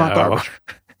 which was not garbage.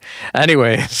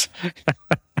 Anyways.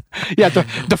 Yeah,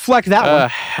 deflect that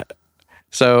one.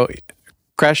 So,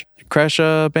 Crash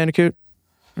Bandicoot?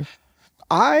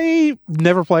 I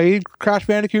never played Crash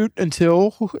Bandicoot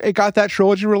until it got that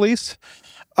trilogy release.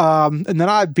 And then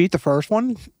I beat the first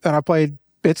one, and I played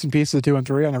bits and pieces of 2 and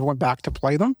 3. I never went back to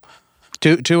play them.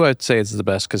 2 I'd say is the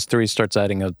best, because 3 starts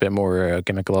adding a bit more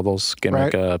gimmick levels,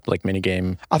 like mini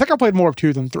game. I think I played more of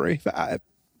 2 than 3, if I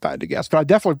had to guess. But I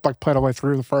definitely played all the way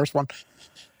through the first one.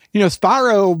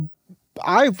 Spyro,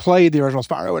 I played the original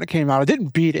Spyro when it came out. I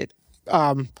didn't beat it.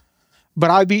 But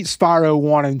I beat Spyro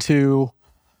 1 and 2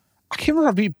 I can't remember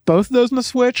if I beat both of those on the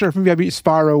Switch, or if maybe I beat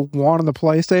Spyro 1 on the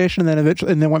PlayStation, and then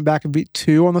eventually, and then went back and beat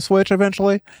 2 on the Switch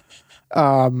eventually.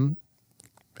 Spyro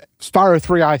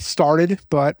 3 I started,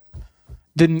 but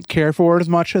didn't care for it as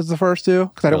much as the first two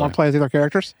because I didn't want to play as either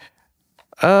characters.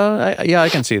 Yeah, I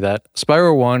can see that.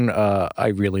 Spyro 1, I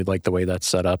really like the way that's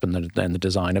set up and the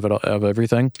design of it, of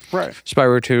everything. Right.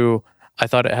 Spyro 2, I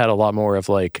thought it had a lot more of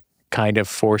like kind of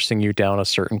forcing you down a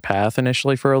certain path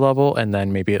initially for a level, and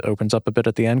then maybe it opens up a bit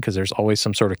at the end because there's always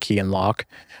some sort of key and lock,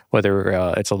 whether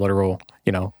it's a literal,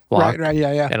 lock and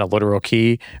a literal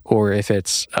key, or if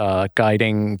it's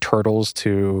guiding turtles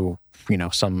to,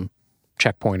 some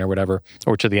checkpoint or whatever,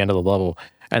 or to the end of the level,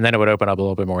 and then it would open up a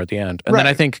little bit more at the end. And then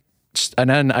I think, and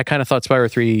then I kind of thought Spyro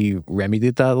 3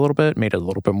 remedied that a little bit, made it a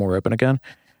little bit more open again.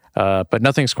 But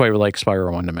nothing's quite like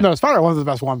Spyro 1 to me. No, Spyro 1 is the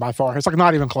best one by far. It's like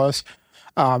not even close.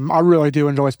 I really do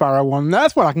enjoy Spyro 1.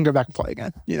 That's what I can go back and play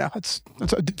again. It's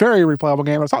a very replayable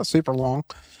game, but it's not super long.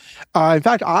 In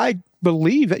fact, I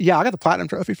believe that, I got the Platinum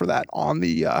Trophy for that on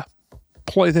the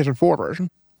PlayStation 4 version.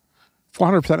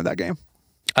 100% of that game.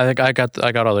 I think I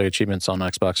got all the achievements on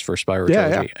Xbox for Spyro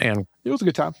Trilogy. And it was a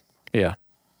good time. Yeah.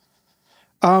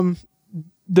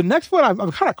 The next one,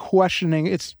 I'm kind of questioning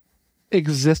its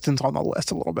existence on the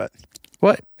list a little bit.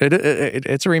 What?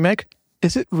 It's a remake?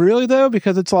 Is it really, though?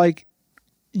 Because it's like,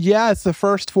 it's the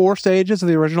first 4 stages of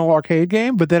the original arcade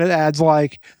game, but then it adds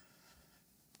like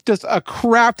just a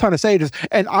crap ton of stages.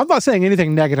 And I'm not saying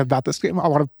anything negative about this game. I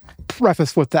want to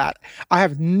preface with that. I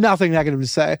have nothing negative to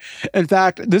say. In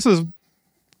fact, this is,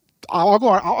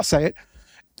 I'll say it.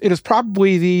 It is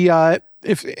probably the,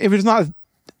 if it's not,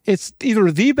 it's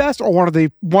either the best or one of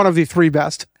the 3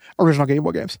 best original Game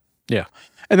Boy games. Yeah.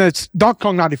 And then it's Donkey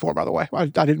Kong 94, by the way. I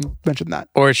didn't mention that.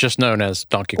 Or it's just known as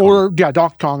Donkey Kong. Or,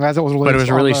 Donkey Kong, as it was released. But it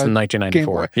was released in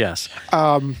 1994. Yes.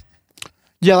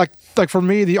 Like for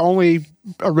me, the only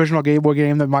original Game Boy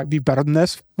game that might be better than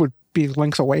this would be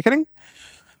Link's Awakening.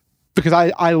 Because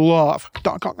I love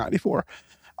Donkey Kong 94.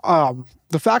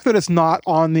 The fact that it's not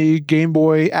on the Game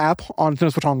Boy app on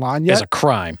Nintendo Switch Online yet is a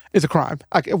crime. It's a crime.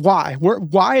 Like, why?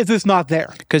 Why is this not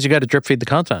there? Because you got to drip feed the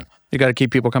content. You got to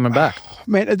keep people coming back.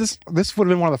 Man, this would have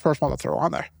been one of the first ones to throw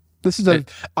on there. This is an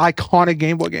iconic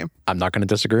Game Boy game. I'm not going to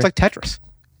disagree. It's like Tetris,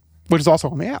 which is also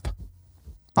on the app.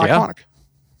 Iconic.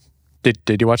 Yeah.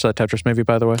 Did you watch that Tetris movie,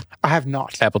 by the way? I have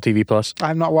not. Apple TV Plus? I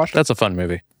have not watched it. That's a fun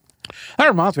movie. That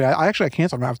reminds me, I actually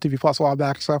canceled my Apple TV Plus a while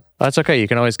back, so. That's okay. You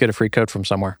can always get a free code from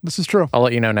somewhere. This is true. I'll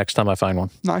let you know next time I find one.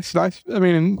 Nice. I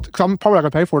mean, because I'm probably not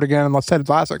going to pay for it again unless Ted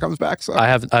Lasso comes back. So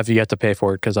I've yet to pay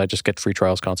for it because I just get free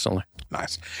trials constantly.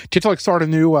 Nice. Do you have to start a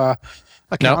new account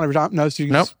every time? No, so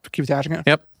you just keep attaching it?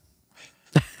 Yep.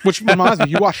 Which reminds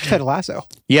me, you watched Ted Lasso.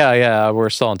 Yeah.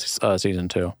 We're still on season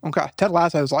 2. Okay. Ted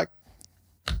Lasso is like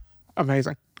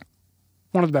amazing.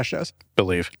 One of the best shows.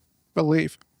 Believe.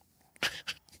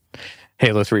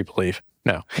 Halo 3 Believe.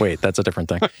 No, wait, that's a different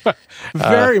thing.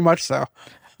 Very much so.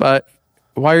 But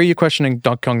why are you questioning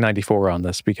Donkey Kong 94 on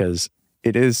this? Because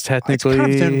it is technically... It's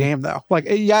kind of its own game, though. Like,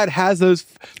 it has those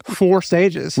 4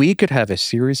 stages. We could have a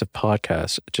series of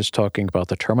podcasts just talking about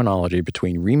the terminology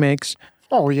between remakes,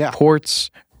 ports,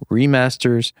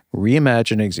 remasters,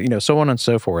 reimaginings, so on and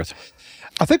so forth.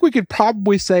 I think we could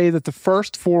probably say that the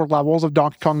first 4 levels of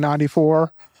Donkey Kong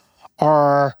 94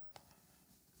 are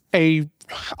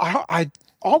I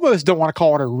almost don't want to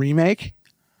call it a remake,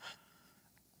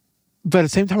 but at the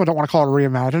same time, I don't want to call it a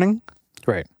reimagining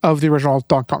of the original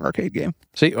Donkey Kong arcade game.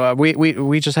 See,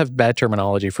 we just have bad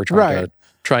terminology for trying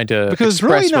to because it's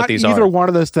really not either one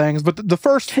of those things. But the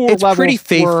first 4 levels, it's pretty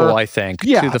faithful, I think,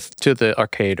 to the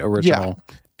arcade original.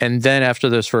 Yeah. And then after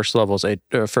those first 4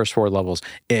 levels,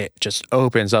 it just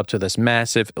opens up to this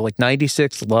massive, like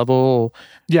 96 level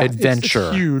adventure.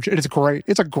 It's huge. It is great.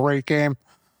 It's a great game.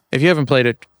 If you haven't played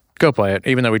it, go play it.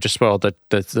 Even though we just spoiled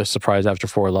the surprise after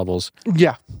 4 levels.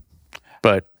 Yeah.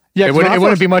 But it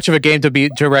wouldn't be much of a game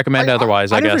to recommend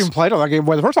otherwise, I guess. I never even played on that game.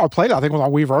 The first time I played it, I think, was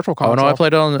on Wii Virtual Console. Oh, no, I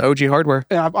played it on OG hardware.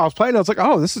 And I was playing it, I was like,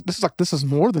 oh, this is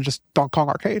more than just Donkey Kong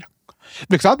Arcade.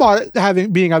 Because I thought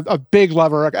it being a big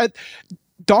lover.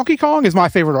 Donkey Kong is my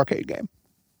favorite arcade game.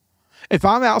 If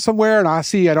I'm out somewhere and I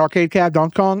see an arcade cab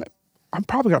Donkey Kong, I'm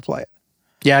probably going to play it.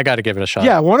 Yeah, I got to give it a shot.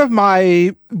 Yeah, one of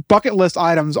my bucket list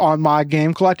items on my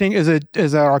game collecting is an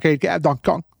arcade cab Donkey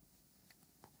Kong.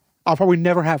 I'll probably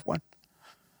never have one,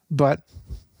 but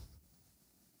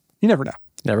you never know.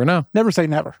 Never know. Never say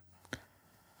never.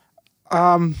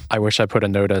 I wish I put a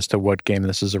note as to what game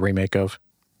this is a remake of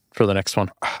for the next one.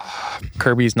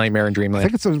 Kirby's Nightmare in Dreamland. I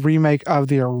think it's a remake of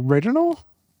the original.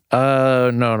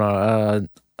 No.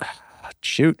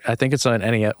 Shoot, I think it's on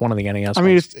one of the NES. I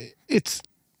mean, it's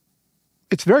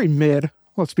very mid.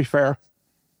 Let's be fair.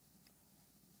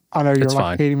 I know you're It's like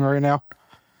fine. hating me right now.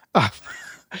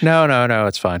 No,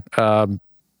 it's fine.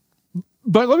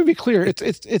 But let me be clear.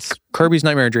 It's Kirby's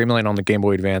Nightmare on Dreamland on the Game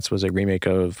Boy Advance was a remake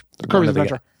of Kirby's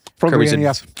Adventure from Kirby's the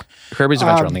NES. Kirby's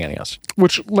Adventure on the NES.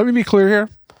 Which, let me be clear here.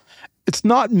 It's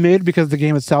not mid because the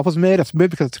game itself is mid. It's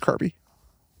mid because it's Kirby.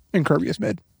 And Kirby is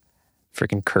mid.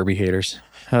 Freaking Kirby haters.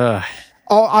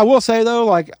 I will say, though,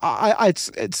 like,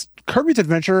 it's Kirby's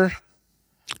Adventure.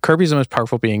 Kirby's the most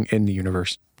powerful being in the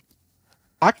universe.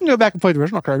 I can go back and play the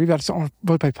original Kirby, but I just don't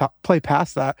want to play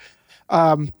past that.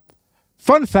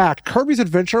 Fun fact, Kirby's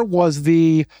Adventure was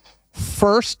the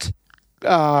first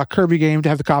Kirby game to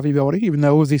have the copy ability, even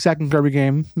though it was the second Kirby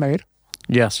game made.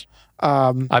 Yes.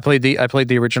 I played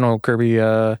the original Kirby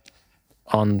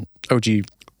on OG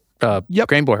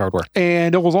Game Boy hardware.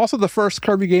 And it was also the first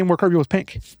Kirby game where Kirby was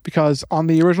pink, because on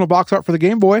the original box art for the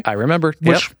Game Boy, I remember,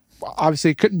 which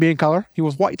obviously couldn't be in color, he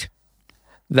was white.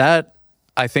 That,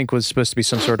 I think, was supposed to be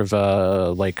some sort of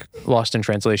like lost in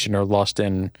translation or lost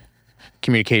in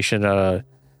communication,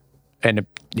 and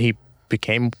he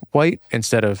became white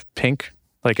instead of pink.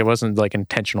 Like, it wasn't like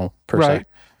intentional per se.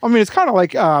 I mean, it's kind of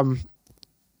like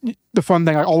the fun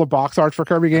thing, like all the box arts for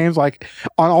Kirby games, like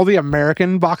on all the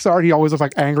American box art, he always looks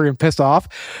like angry and pissed off,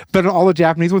 but in all the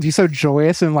Japanese ones, he's so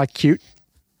joyous and like cute.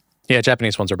 Yeah,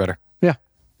 Japanese ones are better. Yeah,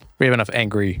 we have enough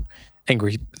angry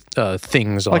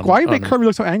things. Like, why do you make Kirby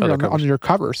look so angry on your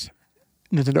covers,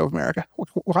 Nintendo of America?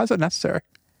 Why is that necessary?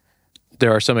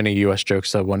 There are so many U.S.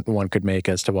 jokes that one could make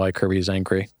as to why Kirby is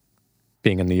angry,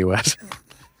 being in the U.S.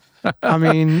 I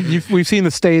mean, we've seen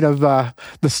the state of the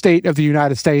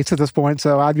United States at this point,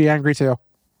 so I'd be angry too.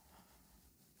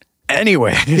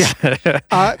 Anyway,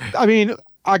 I mean,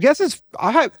 I guess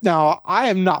I have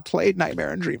not played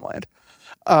Nightmare in Dreamland.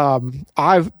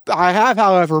 I have,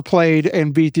 however, played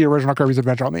and beat the original Kirby's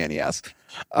Adventure on the NES.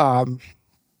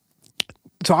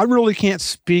 So I really can't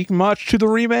speak much to the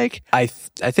remake. I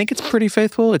think it's pretty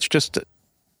faithful. It's just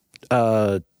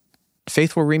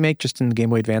faithful remake, just in the Game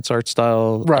Boy Advance art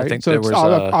style. Right. I think so there was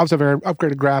obviously very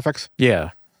upgraded graphics. Yeah,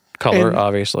 color,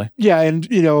 obviously. Yeah, and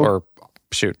or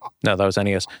shoot, no, that was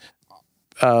NES.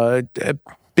 A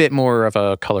bit more of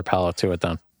a color palette to it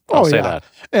then. I'll say that.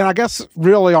 And I guess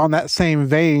really on that same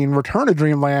vein, Return to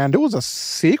Dreamland, it was a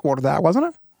sequel to that, wasn't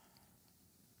it?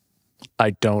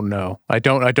 I don't know. I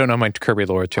don't know my Kirby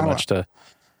lore too much to.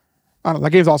 I don't know.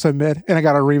 That game's also mid, and I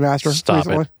got a remaster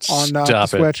recently on the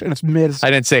Switch, and it's mid.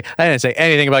 I didn't say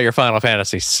anything about your Final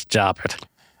Fantasy. Stop it.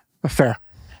 Fair.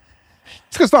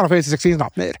 It's because Final Fantasy 16 is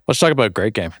not mid. Let's talk about a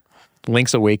great game,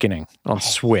 Link's Awakening on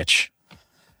Switch.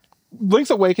 Link's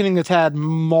Awakening has had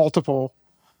multiple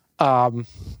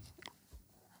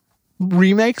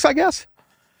remakes, I guess.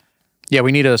 Yeah,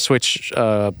 we need a Switch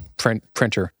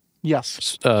printer.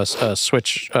 Yes.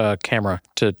 Switch camera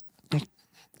to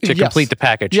complete the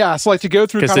package. Yeah, so like to go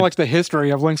through kind of like the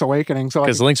history of Link's Awakening. So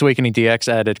because Link's Awakening DX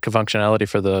added functionality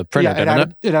for the printer, didn't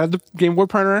it? It added the Game Boy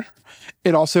printer.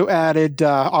 It also added,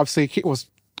 obviously, it was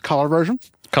color version.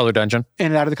 Color Dungeon.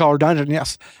 And it added the Color Dungeon,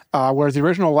 yes. Whereas the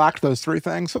original lacked those three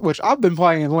things, which I've been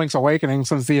playing in Link's Awakening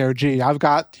since the OG.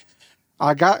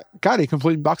 I got a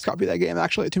complete box copy of that game,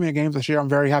 actually, at Too Many Games this year. I'm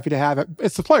very happy to have it.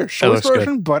 It's the player's choice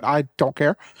version, but I don't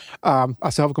care. I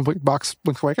still have a complete box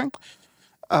Link's Awakening.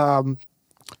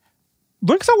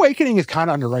 Link's Awakening is kind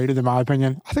of underrated, in my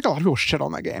opinion. I think a lot of people shit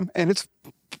on that game, and it's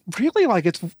really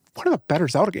it's one of the better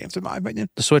Zelda games, in my opinion.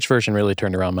 The Switch version really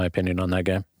turned around my opinion on that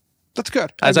game. That's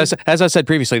good. As I said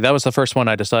previously, that was the first one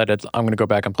I decided I'm going to go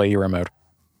back and play Hero mode.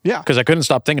 Yeah, because I couldn't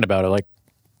stop thinking about it. Like,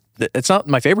 it's not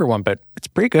my favorite one, but it's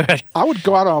pretty good. I would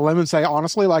go out on a limb and say,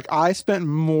 honestly, like, I spent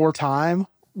more time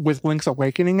with Link's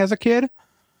Awakening as a kid.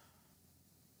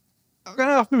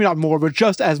 Maybe not more, but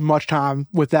just as much time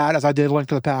with that as I did Link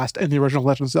to the Past and the original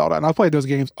Legend of Zelda. And I played those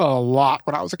games a lot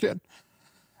when I was a kid.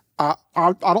 I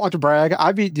don't like to brag. I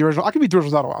could beat the original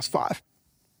Zelda when I was 5.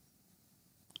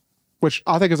 Which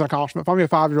I think is an accomplishment. Find me a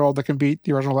 5-year-old that can beat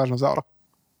the original Legend of Zelda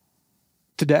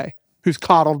today, who's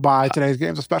coddled by today's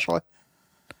games especially.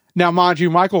 Now, mind you,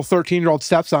 Michael's 13-year-old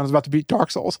stepson is about to beat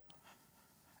Dark Souls.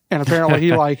 And apparently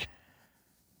he,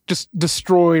 just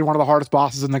destroyed one of the hardest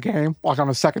bosses in the game, on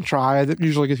a second try. That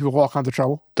usually gets people all kinds of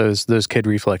trouble. Those kid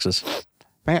reflexes.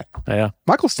 Man. Yeah.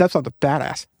 Michael's stepson's a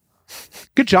badass.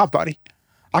 Good job, buddy.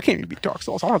 I can't even beat Dark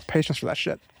Souls. I don't have patience for that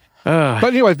shit. But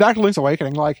anyways, back to Link's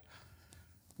Awakening.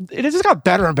 It just got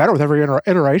better and better with every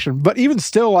iteration. But even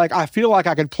still, I feel like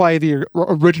I could play the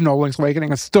original Link's Awakening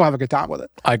and still have a good time with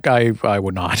it. I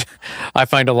would not. I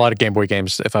find a lot of Game Boy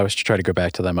games, if I was to try to go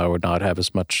back to them, I would not have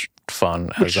as much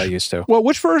fun as I used to. Well,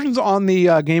 which version's on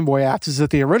the Game Boy apps? Is it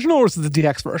the original or is it the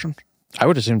DX version? I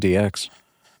would assume DX.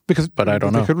 But I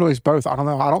don't know. They could release both. I don't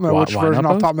know. I don't know which Why version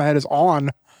not off the both? top of my head is on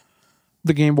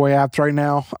the Game Boy apps right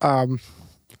now.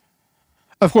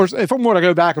 Of course, if I'm going to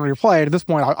go back and replay it, at this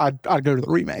point, I'd go to the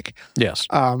remake. Yes.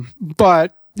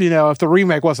 But, if the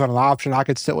remake wasn't an option, I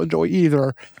could still enjoy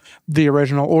either the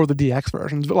original or the DX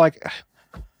versions. But, like,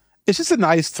 it's just a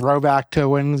nice throwback to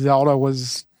when Zelda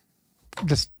was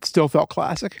just still felt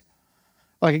classic.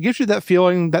 Like, it gives you that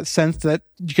feeling, that sense that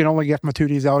you can only get from a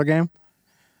 2D Zelda game.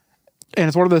 And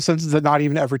it's one of those senses that not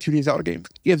even every 2D Zelda game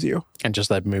gives you. And just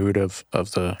that mood of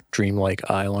the dreamlike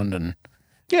island. And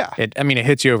Yeah. it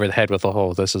hits you over the head with the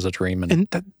whole, this is a dream.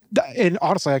 And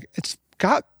honestly, like, it's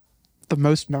got the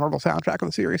most memorable soundtrack of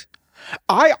the series.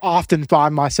 I often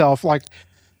find myself, like,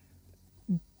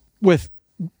 with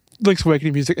Link's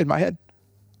Awakening music in my head.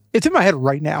 It's in my head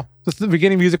right now. It's the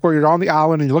beginning music where you're on the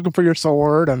island and you're looking for your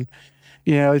sword. And,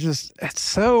 it's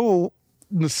so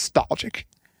nostalgic.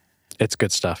 It's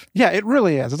good stuff. Yeah, it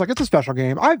really is. It's like, it's a special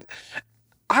game.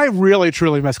 I really,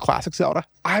 truly miss classic Zelda.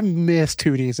 I miss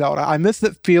 2D Zelda. I miss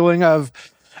that feeling of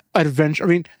adventure. I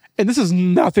mean, and this is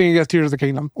nothing against Tears of the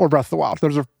Kingdom or Breath of the Wild.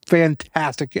 Those are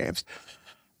fantastic games.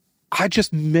 I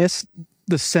just miss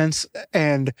the sense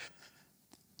and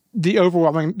the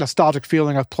overwhelming nostalgic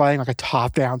feeling of playing like a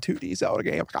top-down 2D Zelda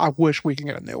game. Like, I wish we can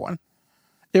get a new one.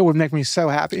 It would make me so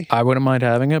happy. I wouldn't mind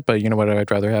having it, but you know what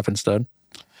I'd rather have instead?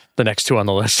 The next two on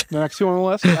the list. The next two on the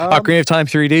list? Ocarina of Time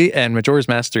 3D and Majora's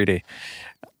Mask 3D.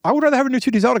 I would rather have a new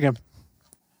 2D Zelda game.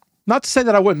 Not to say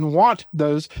that I wouldn't want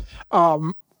those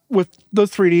with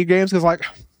those 3D games, because, like,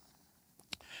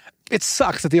 it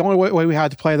sucks that the only way we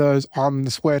had to play those on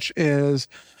the Switch is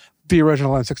the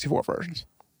original N64 versions.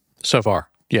 So far,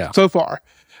 yeah. So far.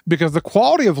 Because the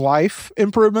quality of life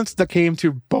improvements that came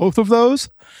to both of those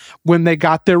when they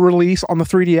got their release on the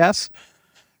 3DS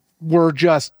were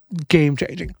just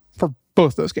game-changing for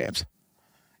both those games.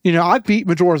 I beat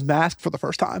Majora's Mask for the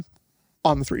first time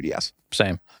on the 3DS.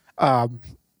 Same.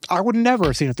 I would never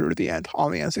have seen it through to the end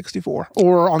on the N64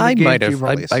 or on the GameCube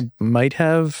release. I might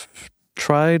have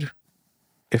tried,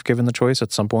 if given the choice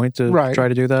at some point, to try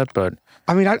to do that, but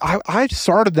I mean, I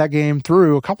started that game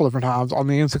through a couple different times on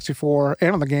the N64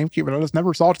 and on the GameCube, and I just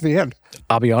never saw it to the end.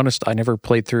 I'll be honest, I never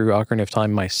played through Ocarina of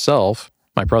Time myself.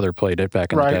 My brother played it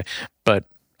back in the day, but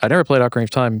I never played Ocarina of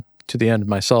Time to the end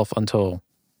myself until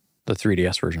the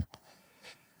 3DS version.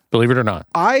 Believe it or not.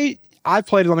 I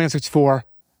played it on the N64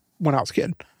 when I was a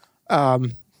kid.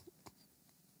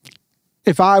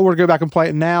 If I were to go back and play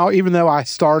it now, even though I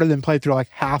started and played through like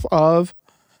half of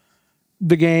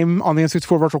the game on the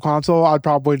N64 Virtual Console, I'd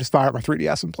probably just fire up my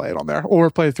 3DS and play it on there, or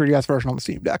play the 3DS version on the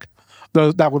Steam Deck.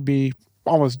 That would be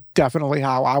almost definitely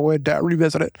how I would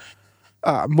revisit it.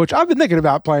 Which I've been thinking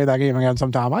about playing that game again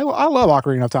sometime. I love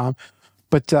Ocarina of Time,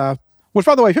 but which,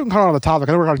 by the way, if you can come on the topic,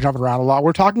 I know we're kind of jumping around a lot.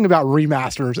 We're talking about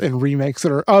remasters and remakes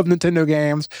that are of Nintendo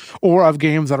games or of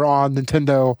games that are on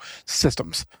Nintendo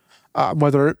systems,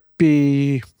 whether it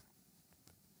be,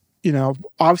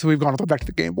 obviously we've gone all the way back to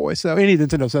the Game Boy, so any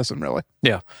Nintendo system really.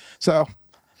 Yeah. So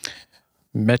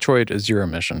Metroid Zero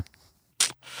Mission.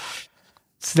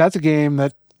 So that's a game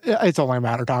that it's only a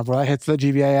matter of time before that hits the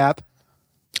GBA app.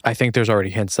 I think there's already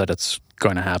hints that it's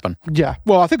going to happen. Yeah.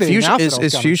 Well, I think they announced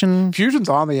is Fusion. Fusion's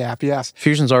on the app, yes.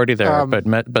 Fusion's already there,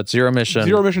 but Zero Mission.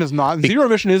 Zero Mission is not. Zero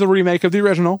Mission is a remake of the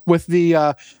original with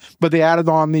the, but they added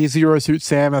on the Zero Suit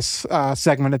Samus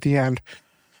segment at the end.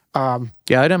 Yeah,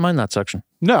 I didn't mind that section.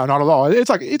 No, not at all.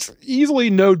 It's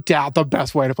easily, no doubt, the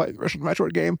best way to play the original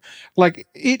Metroid game. Like,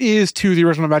 it is to the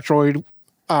original Metroid,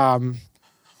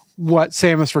 what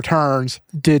Samus Returns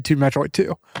did to Metroid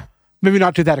 2. Maybe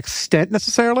not to that extent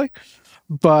necessarily,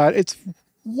 but it's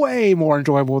way more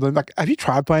enjoyable than, like, have you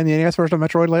tried playing the NES version of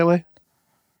Metroid lately?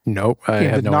 Nope, I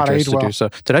had no interest to do so.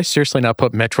 Did I seriously not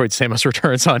put Metroid Samus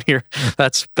Returns on here?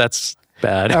 That's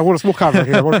bad. We'll cover it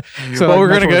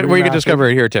here. We can just cover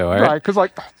it here too. All right, because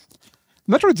like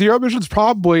Metroid Zero Mission is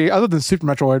probably, other than Super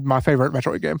Metroid, my favorite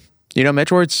Metroid game.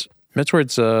 Metroid's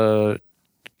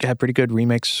had pretty good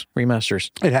remasters.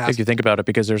 It has, if you think about it,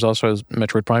 because there's also a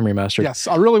Metroid Prime remaster. Yes,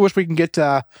 I really wish we can get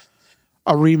a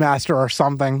remaster or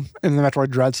something in the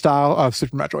Metroid Dread style of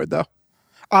Super Metroid, though.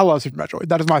 I love Super Metroid.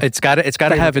 That is my. It's got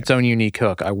to have its own unique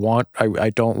hook. I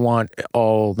don't want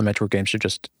all the Metroid games to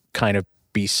just kind of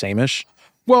be same-ish.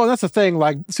 Well, that's the thing.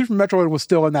 Like, Super Metroid was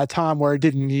still in that time where it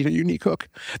didn't need a unique hook.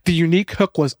 The unique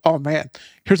hook was, oh man,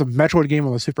 here's a Metroid game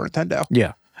on the Super Nintendo.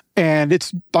 Yeah. And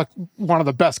it's like one of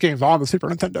the best games on the Super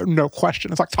Nintendo, no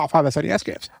question. It's like top 5 SNES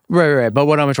games. Right. But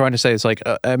what I'm trying to say is, like,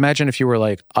 imagine if you were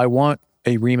like, I want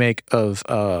a remake of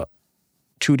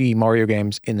 2D Mario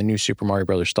games in the new Super Mario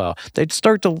Brothers style. They'd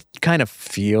start to kind of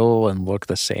feel and look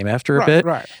the same after a bit.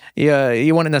 Right. Yeah,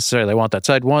 you wouldn't necessarily want that.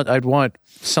 So I'd want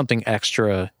something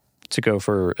extra to go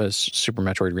for a Super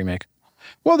Metroid remake.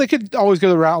 Well, they could always go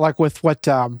the route like with what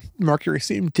Mercury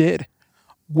Steam did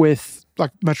with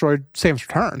like Metroid Samus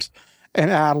Returns, and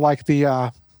add like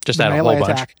the Just the add a melee whole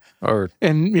bunch. attack, Or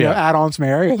and you know, add on some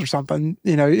areas or something.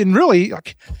 You know, and really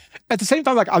like at the same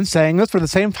time, like I'm saying this for the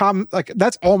same time, like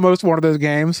that's almost one of those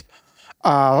games.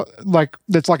 Like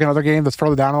it's like another game that's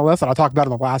further down on the list that I talked about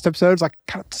in the last episode. It's like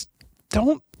kind of just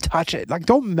don't touch it. Like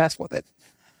don't mess with it.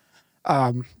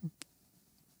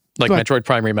 like but- Metroid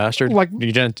Prime Remastered. like-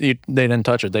 they didn't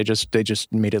touch it. They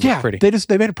just made it look pretty.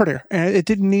 they made it prettier, and it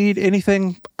didn't need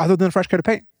anything other than a fresh coat of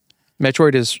paint.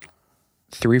 Metroid is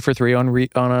 3 for 3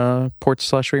 on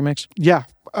ports / remakes. Yeah,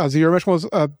 Zero Mission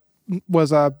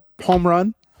was a home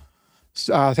run.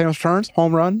 Samus Returns,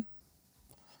 home run.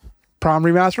 Prime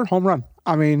Remastered, home run.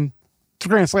 I mean, it's a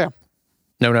grand slam.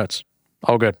 No notes.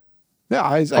 All good.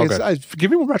 Yeah, good.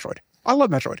 Give me more Metroid. I love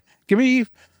Metroid. Give me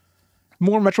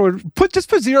more Metroid. Put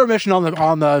Zero Mission on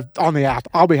the app.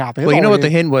 I'll be happy. Well, you know what the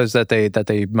hint was that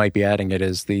they might be adding it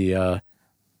is the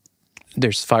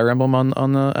there's Fire Emblem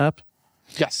on the app,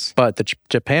 Yes. but the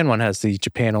Japan one has the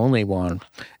Japan only one,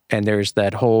 and there's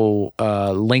that whole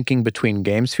linking between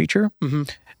games feature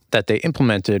that they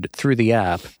implemented through the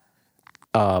app.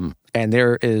 And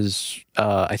there is,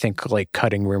 I think, like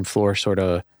cutting room floor sort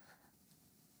of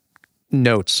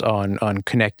notes on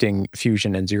connecting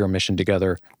Fusion and Zero Mission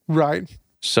together. Right.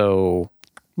 So,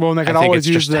 Well, and they could I think always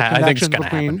it's use just the I think it's connection gonna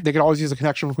between. happen. They could always use the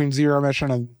connection between Zero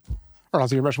Mission and, or not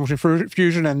Zero Mission, between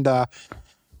Fusion and was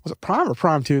it Prime or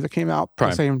Prime 2 that came out the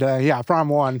Prime. same day? Yeah, Prime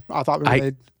 1. I thought maybe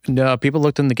they'd. No, people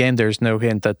looked in the game. There's no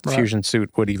hint that the Right. Fusion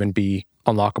suit would even be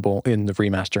unlockable in the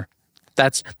remaster.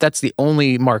 That's the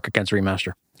only mark against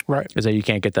remaster Right. is that you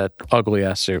can't get that ugly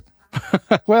ass suit.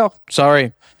 Well,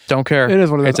 Sorry, don't care. it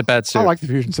is what it is. It's a bad suit. I like the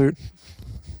Fusion suit,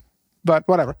 but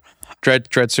whatever.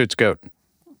 Dread suit's goat.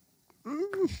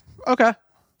 Okay.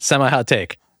 Semi hot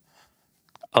take.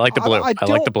 I like the blue. I like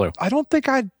don't- the blue. I don't think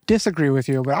I disagree with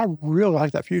you, but I really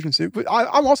like that Fusion suit. But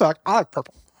I'm also like, I like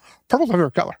purple. Purple's my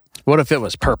favorite color. What if it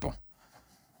was purple?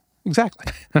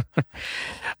 Exactly.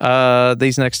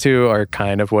 These next two are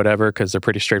kind of whatever because they're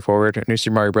pretty straightforward. New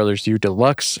Super Mario Brothers U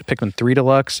Deluxe, Pikmin 3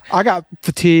 Deluxe. I got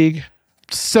fatigue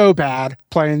so bad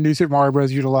playing New Super Mario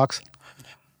Bros. U Deluxe.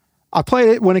 I played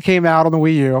it when it came out on the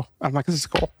Wii U. I'm like, this is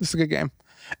cool. This is a good game.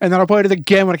 And then I played it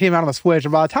again when it came out on the Switch.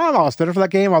 And by the time I was finished for that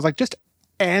game, I was like, just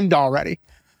end already.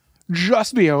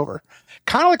 Just be over.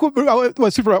 Kind of like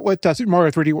what Super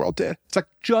Mario 3D World did. It's like,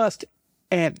 just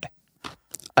end.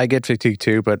 I get fatigue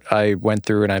too, but I went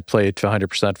through and I played to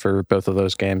 100% for both of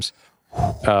those games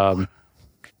on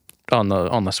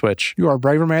the Switch. You are a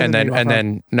braver man. And than me, my friend.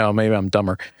 then no, maybe I'm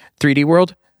dumber. 3D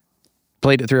World,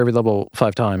 played it through every level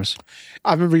 5 times.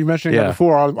 I remember you mentioning that Yeah.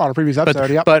 before on a previous episode.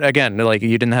 Yep. But again, like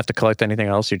you didn't have to collect anything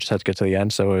else. You just had to get to the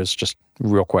end, so it was just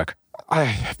real quick.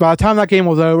 By the time that game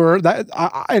was over,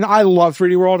 I love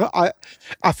 3D World.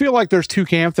 I feel like there's two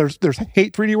camps. There's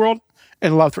hate 3D World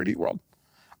and love 3D World.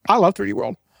 I love 3D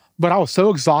World, but I was so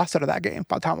exhausted of that game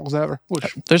by the time it was over.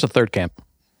 Which, There's a third camp,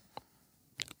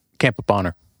 Camp of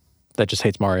Bonner, that just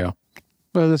hates Mario.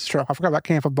 well, this is true. I forgot about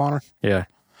Camp of Bonner. Yeah,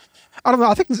 I don't know.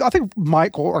 I think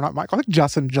Michael, or not Michael. I think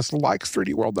Justin just likes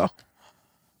 3D World though.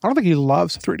 I don't think he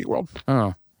loves 3D World.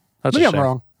 oh, that's Maybe a I'm shame.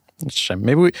 wrong. That's a shame.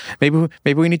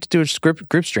 Maybe we need to do a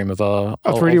group stream of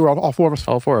 3D World, all four of us.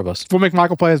 all 4 of us. We'll make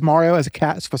Michael play as Mario as a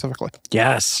cat specifically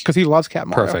Yes, because he loves Cat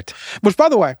Mario. Perfect. Which, by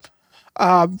the way,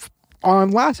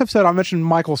 on last episode I mentioned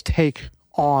Michael's take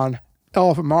on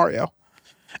Elephant Mario,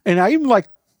 and I even like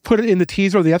put it in the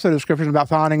teaser of the episode description about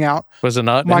finding out was it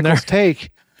not in there? Michael's take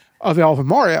of Elephant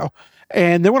Mario.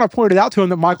 And then when I pointed out to him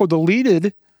that Michael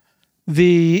deleted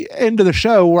the end of the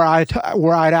show where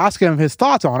I'd ask him his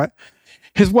thoughts on it,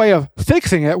 his way of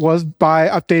fixing it was by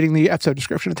updating the episode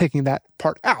description and taking that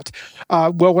part out.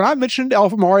 Well, when I mentioned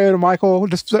Elephant Mario to Michael,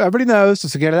 just so everybody knows,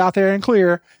 just to get it out there and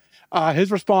clear,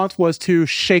 his response was to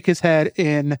shake his head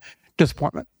in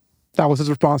disappointment. That was his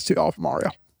response to Elephant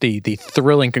Mario. The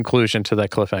thrilling conclusion to that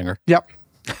cliffhanger. Yep.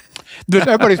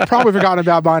 Everybody's probably forgotten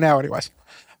about it by now anyways,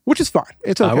 which is fine.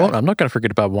 It's okay. I'm not going to forget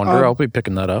about Wonder. I'll be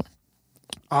picking that up.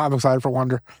 I'm excited for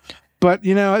Wonder. But,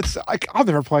 it's like I'll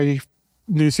never play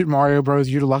New Super Mario Bros.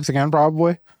 U Deluxe again,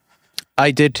 probably.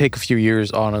 I did take a few years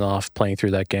on and off playing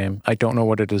through that game. I don't know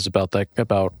what it is about like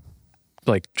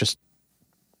just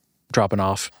dropping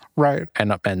off Right.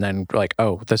 and then like,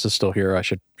 oh, this is still here. I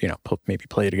should, maybe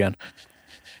play it again.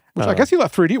 Which I guess you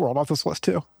left 3D World off this list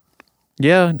too.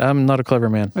 Yeah, I'm not a clever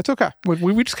man. It's okay.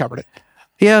 We just covered it.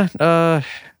 Yeah.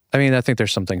 I mean, I think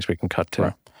there's some things we can cut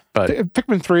to, but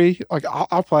Pikmin 3, like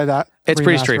I'll play that. It's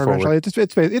pretty remaster straightforward.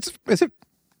 eventually.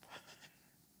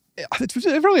 It's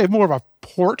really more of a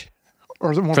port,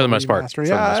 or is it more For of the a most part. remaster? For the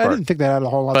Yeah, most I part. didn't think they had a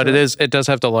whole lot. but to it does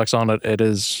have Deluxe on it.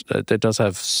 It does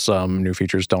have some new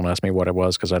features. Don't ask me what it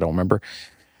was because I don't remember.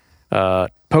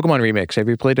 Pokemon remakes. Have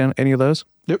you played any of those?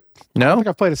 Nope. I No. don't think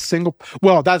I played a single.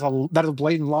 Well, that is a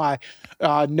blatant lie.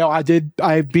 No, I did.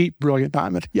 I beat Brilliant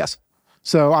Diamond. Yes.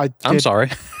 So I. I'm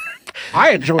sorry.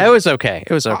 I enjoyed It it. was okay.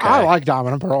 It was okay. I like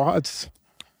Diamond and Pearl.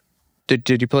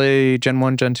 Did you play Gen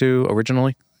 1, Gen 2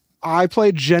 originally? I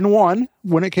played Gen 1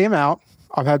 when it came out.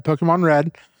 I've had Pokemon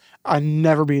Red. I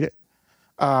never beat it.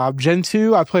 Gen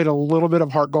 2, I played a little bit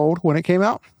of Heart Gold when it came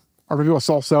out. Or maybe it was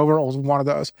Soul Silver. It was one of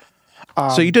those.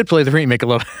 So you did play the remake a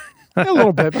little. A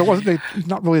little bit, but it wasn't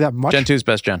not really that much. Gen 2's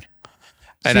best gen.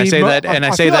 And See, I say that, and I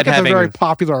say feel that like it's having a very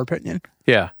popular opinion.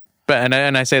 yeah, but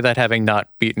and I say that having not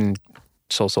beaten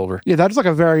Soul Silver. Yeah, that's like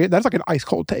an ice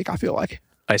cold take. I feel like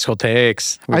Ice cold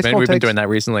takes. We've been takes. doing that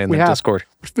recently in the We have. Discord,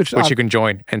 which you can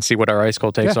join and see what our ice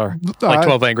cold takes Yeah. are. Like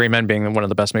 12 Angry Men being one of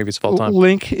the best movies of all time.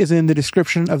 Link is in the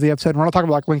description of the episode. We're not talking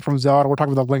about like Link from Zelda. We're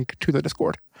talking about the link to the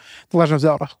Discord. The Legend of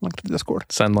Zelda link to the Discord.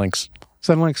 Send links.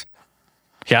 Send links.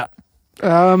 Yeah.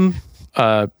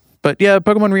 But yeah,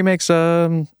 Pokemon remakes.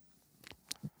 Gen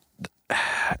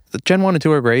 1 and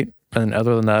 2 are great, and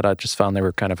other than that, I just found they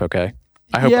were kind of okay.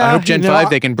 I hope Gen 5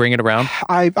 they can bring it around.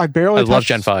 I barely. I love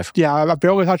Gen 5. Yeah, I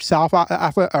barely touched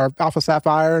Alpha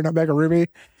Sapphire and Omega Ruby.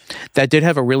 That did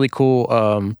have a really cool,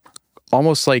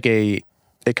 almost like it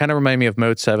kind of reminded me of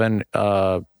Mode 7,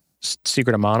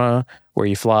 Secret of Mana, where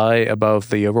you fly above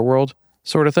the overworld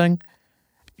sort of thing,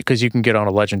 because you can get on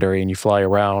a legendary and you fly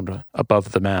around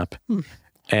above the map.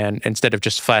 And instead of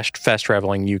just fast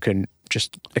traveling, you can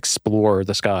just explore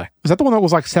the sky. Is that the one that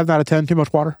was like 7 out of 10? Too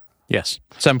much water. Yes,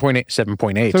 7.8.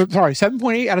 7.8. So, sorry,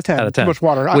 7.8 out of 10. Out of 10. Too much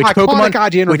water. Which Iconic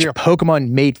IGN which review,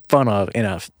 Pokemon made fun of in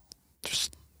a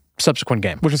subsequent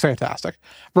game. which is fantastic.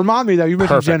 Remind me though, you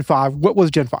mentioned Perfect. Gen 5. What was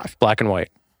Gen 5? Black and white.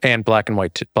 And black and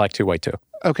white, black 2, white 2.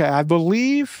 Okay, I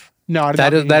believe. No, I did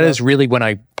That not is mean that that. is really when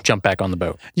I jump back on the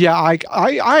boat. Yeah,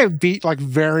 I have beat like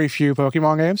very few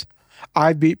Pokemon games.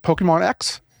 I beat Pokemon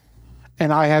X,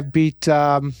 and I have beat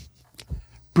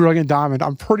Brilliant Diamond.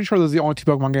 I'm pretty sure those are the only 2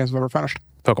 Pokemon games I've ever finished.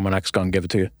 Pokemon X gonna give it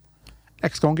to you.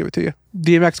 X gonna give it to you.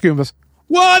 DMX Goombas.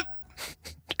 What?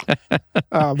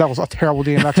 That was a terrible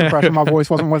DMX impression. My voice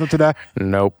wasn't with it today.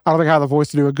 Nope, I don't think I have the voice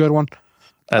to do a good one.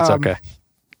 that's okay.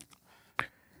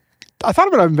 I thought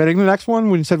about omitting the next one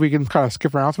when you said we can kind of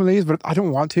skip around some of these, but I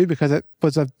don't want to because it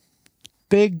was a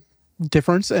big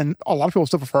difference, and a lot of people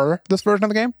still prefer this version of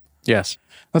the game. Yes,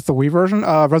 That's the Wii version.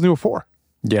 Resident Evil 4.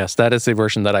 yes, that is the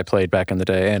version that I played back in the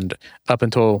day, and up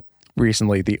until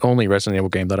recently, the only Resident Evil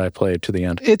game that I played to the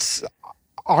end. It's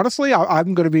honestly,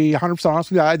 I'm going to be 100%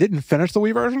 honest with you. I didn't finish the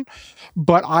Wii version,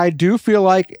 but I do feel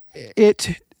like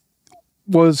it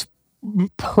was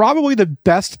probably the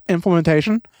best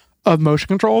implementation of motion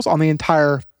controls on the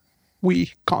entire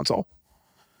Wii console.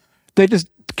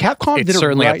 Capcom It's did it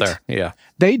certainly right. up there. Yeah,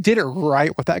 They did it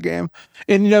right with that game.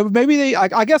 And maybe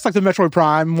I guess like the Metroid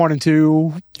Prime 1 and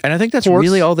 2. and I think that's Ports.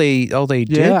 really all they did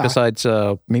Yeah. besides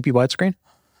maybe widescreen.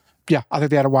 Yeah, I think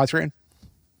they had a widescreen.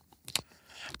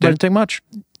 Didn't take much.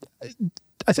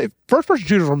 I say first-person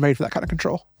shooters were made for that kind of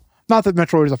control. Not that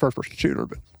Metroid is a first-person shooter,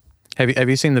 but Have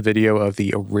you seen the video of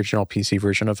the original PC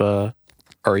version of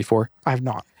RE4? I have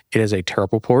not. It is a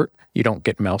terrible port. You don't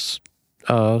get mouse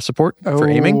support for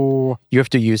aiming. You have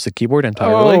to use the keyboard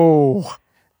entirely. Oh,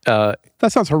 Uh,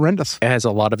 that sounds horrendous. it has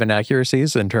a lot of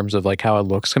inaccuracies in terms of like how it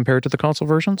looks compared to the console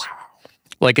versions.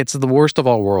 Like it's the worst of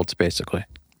all worlds, basically.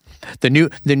 The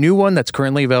new one that's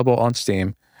currently available on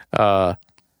Steam of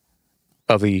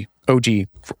the OG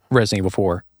Resident Evil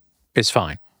 4 is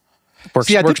fine. Works,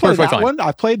 See, I did works play perfectly that fine. one.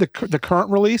 I played the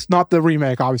current release, not the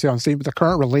remake, obviously on Steam, but the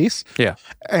current release. Yeah.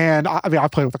 And I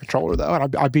played with the controller though,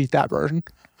 and I beat that version.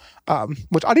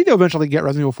 Which I need to eventually get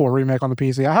Resident Evil 4 remake on the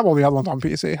PC. I have all the other ones on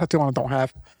PC. That's the one I don't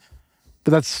have.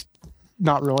 But that's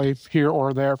not really here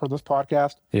or there for this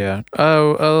podcast. Yeah.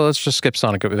 Oh, let's just skip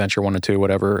Sonic Adventure 1 and 2,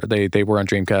 whatever. They were on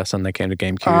Dreamcast and they came to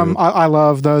GameCube. I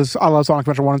love those. I love Sonic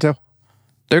Adventure 1 and 2.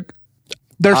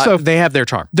 They're they have their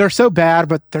charm. They're so bad,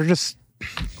 but they're just,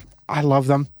 I love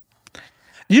them.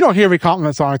 You don't hear me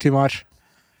compliment Sonic too much,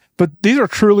 but these are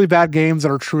truly bad games that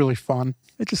are truly fun.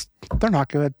 They're not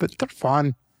good, but they're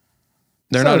fun.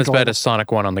 They're So not as bad adorable. as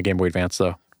Sonic 1 on the Game Boy Advance,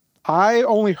 though. I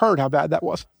only heard how bad that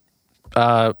was.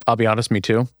 I'll be honest, me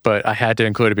too. But I had to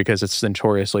include it because it's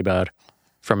notoriously bad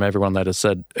from everyone that has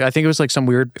said. I think it was like some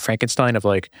weird Frankenstein of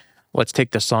like let's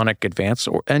take the Sonic Advance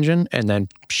engine and then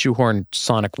shoehorn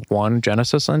Sonic 1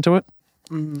 Genesis into it.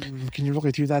 Can you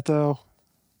really do that though?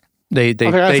 They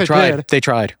tried. They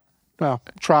tried. Well,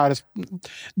 tried.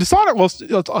 The Sonic.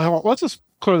 Well, let's just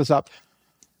clear this up.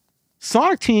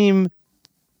 Sonic Team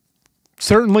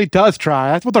certainly does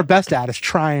try. That's what they're best at, is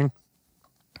trying.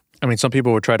 I mean, some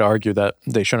people would try to argue that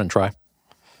they shouldn't try.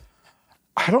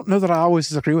 I don't know that I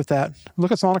always agree with that.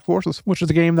 Look at Sonic Forces, which is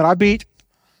a game that I beat.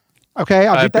 Okay,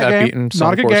 I beat that game. Beaten Not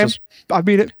Sonic a good Forces. game. I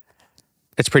beat it.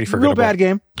 It's pretty forgettable. Real bad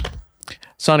game.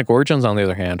 Sonic Origins, on the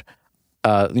other hand,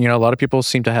 a lot of people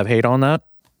seem to have hate on that.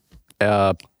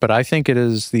 But I think it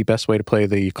is the best way to play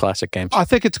the classic games. I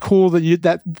think it's cool that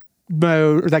that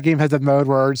mode, or that game has that mode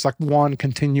where it's like one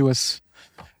continuous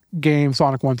game,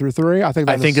 Sonic 1 through 3. I think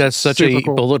that's such a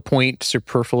cool bullet point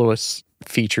superfluous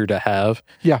feature to have.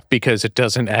 Yeah. Because it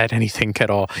doesn't add anything at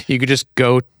all. You could just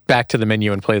go back to the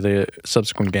menu and play the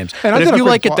subsequent games. And if you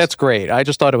like it, that's great. I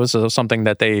just thought it was something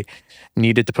that they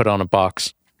needed to put on a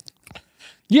box.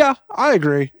 Yeah, I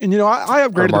agree. And I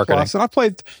upgraded the Plus, and I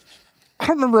played. I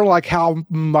don't remember like how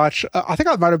much. I think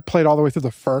I might have played all the way through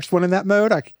the first one in that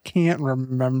mode. I can't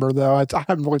remember though. I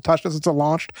haven't really touched it since it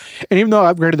launched. And even though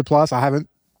I upgraded the Plus, I haven't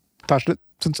touched it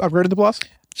since I upgraded the Plus.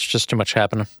 It's just too much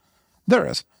happening. There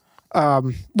is,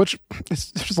 which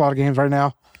there's just a lot of games right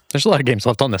now. There's a lot of games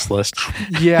left on this list.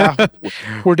 Yeah,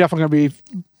 we're definitely going to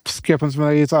be skipping some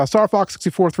of these. Star Fox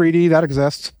 64 3D, that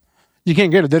exists. You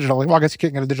can't get it digitally. Well, I guess you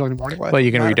can't get it digitally anymore anyway. Well,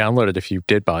 you can re-download it if you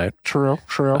did buy it. True.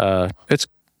 It's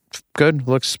good.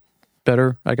 Looks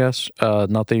better, I guess.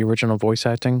 Not the original voice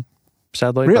acting,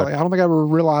 sadly. Really? I don't think I ever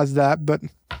realized that, but...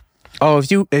 Oh,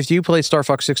 if you played Star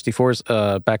Fox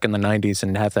 64s back in the 90s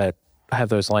and have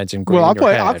those lines ingrained in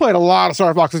your head. I played a lot of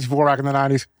Star Fox 64 back in the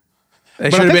 90s.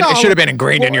 It should have been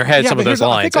ingrained in your head, some of those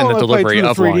lines, and the delivery of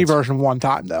lines. I played the 3D version one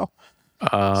time, though.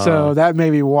 So that may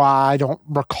be why I don't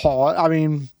recall it. I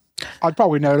mean, I'd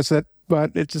probably notice it,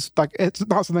 but it's just like, it's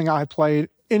not something I played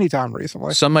anytime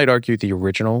recently. Some might argue the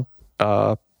original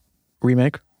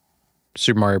remake,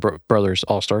 Super Mario Brothers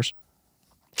All-Stars.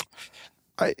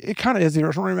 It kind of is the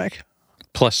original remake.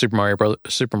 Plus Super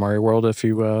Mario World, if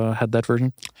you had that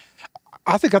version.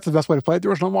 I think that's the best way to play the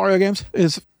original Mario games,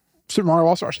 is Super Mario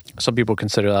All-Stars. Some people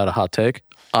consider that a hot take.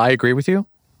 I agree with you,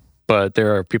 but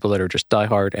there are people that are just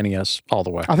diehard NES all the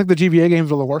way. I think the GBA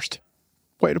games are the worst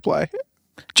way to play.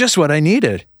 Just what I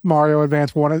needed. Mario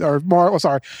Advance 1 or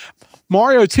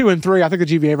Mario 2 and 3. I think the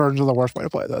GBA versions are the worst way to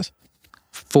play those.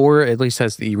 4 at least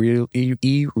has the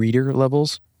e-reader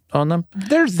levels on them.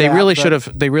 They really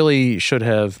should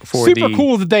have for super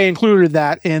cool that they included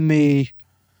that in the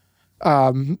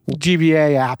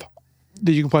GBA app,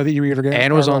 that you can play the e-reader game.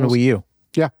 And it was on the Wii U.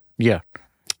 Yeah.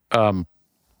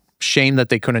 Shame that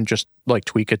they couldn't just like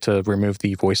tweak it to remove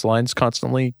the voice lines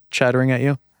constantly chattering at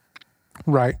you.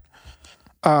 Right.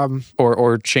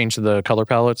 Or change the color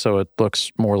palette so it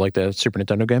looks more like the Super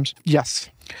Nintendo games. Yes.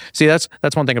 See, that's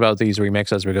one thing about these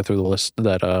remakes as we go through the list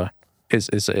that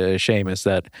is a shame, is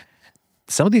that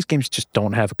some of these games just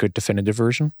don't have a good definitive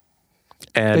version.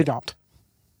 And they don't.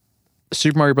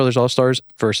 Super Mario Brothers All-Stars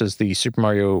versus the Super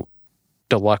Mario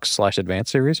Deluxe / Advance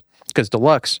series, because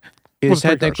Deluxe is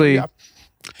technically...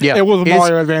 Yeah, it was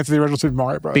Mario Advance, the original Super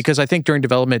Mario Bros. Because I think during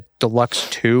development, Deluxe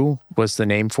 2 was the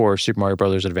name for Super Mario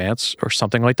Brothers Advance or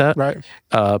something like that. Right.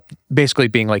 Basically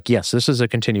being like, yes, this is a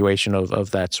continuation of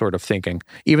that sort of thinking,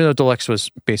 even though Deluxe was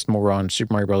based more on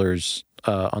Super Mario Brothers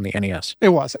on the NES. It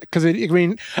was, because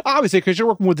obviously, because you're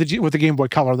working with the Game Boy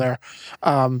Color there,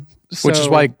 which is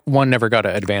why one never got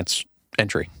an Advance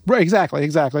entry. Right. Exactly.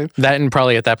 That, and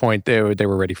probably at that point they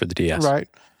were ready for the DS. Right.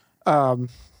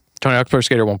 Tony Hawk's Pro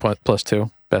Skater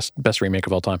 1+2, best remake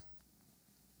of all time.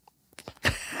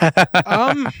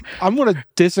 I'm going to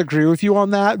disagree with you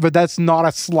on that, but that's not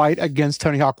a slight against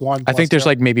Tony Hawk 1+2. I think there's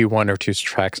like maybe one or two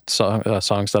songs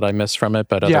that I missed from it,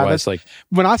 but otherwise, like,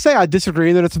 when I say I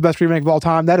disagree that it's the best remake of all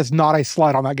time, that is not a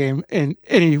slight on that game in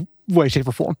any way, shape,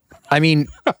 or form. I mean,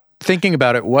 thinking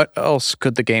about it, what else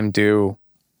could the game do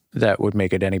that would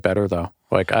make it any better, though?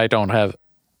 Like, I don't have...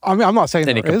 I mean, I'm not saying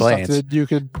any there complaints. is stuff that you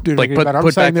could do to get better.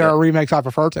 I'm saying there are remakes I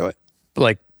prefer to it.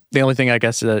 Like, the only thing I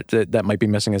guess that might be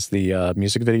missing is the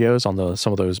music videos on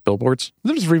some of those billboards.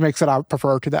 There's remakes that I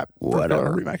prefer to that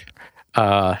particular remake.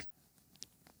 I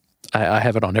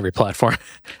have it on every platform.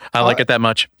 I like it that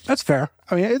much. That's fair.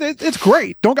 I mean, it's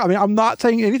great. I'm not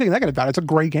saying anything negative about it. It's a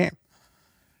great game.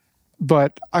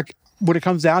 But when it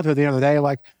comes down to it, at the end of the day,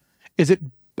 like, is it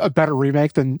a better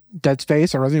remake than Dead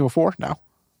Space or Resident Evil 4? No.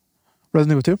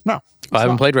 Resident Evil 2? No. I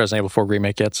haven't played Resident Evil 4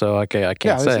 remake yet, so I can't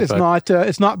say.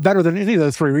 It's not better than any of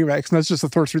those 3 remakes, and that's just the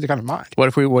first 3 that come to mind. What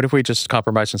if we just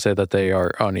compromise and say that they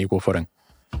are on equal footing?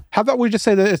 How about we just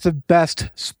say that it's the best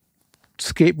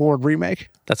skateboard remake?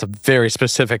 That's a very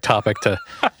specific topic to.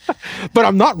 But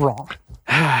I'm not wrong.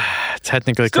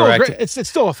 Technically Still correct. It's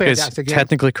still a fantastic game.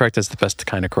 Technically correct is the best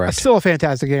kind of It's correct. still a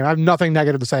fantastic game. I have nothing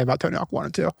negative to say about Tony Hawk 1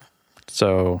 and 2.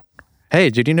 So, hey,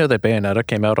 did you know that Bayonetta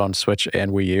came out on Switch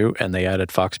and Wii U, and they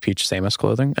added Fox Peach Samus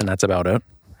clothing, and that's about it.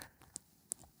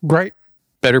 Great.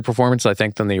 Better performance, I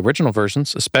think, than the original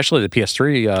versions, especially the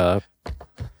PS3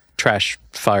 trash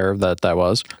fire that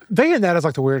was. Bayonetta is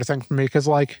like the weirdest thing for me because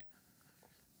like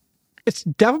it's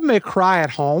Devil May Cry at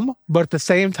home, but at the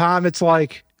same time it's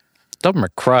like Devil May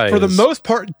Cry for the is- most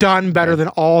part done better than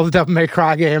all the Devil May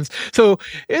Cry games. So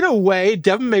in a way,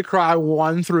 Devil May Cry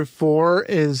 1 through 4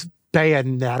 is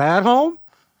Bayonetta at home,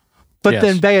 but Yes.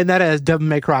 then Bayonetta is Devil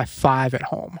May Cry 5 at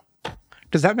home.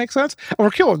 Does that make sense? And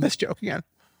we're killing this joke again.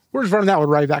 We're just running that one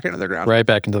right back into the ground. right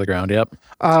back into the ground. Yep.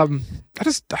 I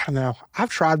don't know. I've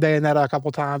tried Bayonetta a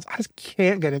couple times. I just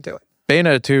can't get into it.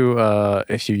 Bayonetta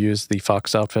 2, if you use the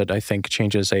Fox outfit, I think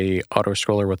changes a auto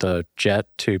scroller with a jet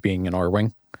to being an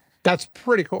R-wing, That's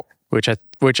pretty cool. which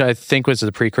I think was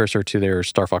the precursor to their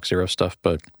Star Fox Zero stuff.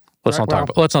 But let's Right,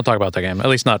 let's not talk about that game. At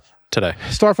least not today.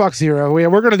 Star Fox Zero. We're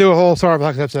going to do a whole Star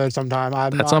Fox episode sometime.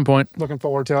 At some point, Looking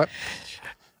forward to it.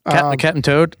 Cat and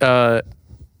Toad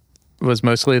was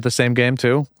mostly the same game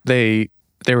too.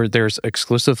 There's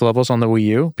exclusive levels on the Wii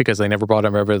U because they never brought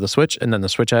them over to the Switch, and then the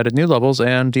Switch added new levels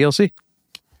and DLC,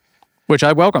 which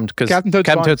I welcomed because Captain Toad's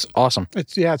fun. Toad's awesome.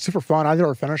 It's super fun. I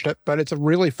never finished it, but it's a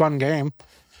really fun game.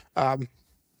 I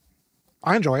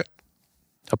enjoy it.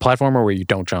 A platformer where you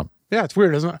don't jump. Yeah, it's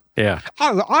weird, isn't it? Yeah. I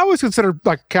don't know. I always consider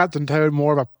like Captain Toad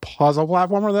more of a puzzle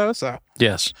platformer though. So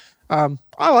Yes. I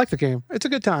like the game. It's a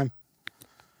good time.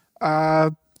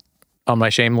 On my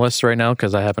shame list right now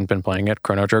because I haven't been playing it.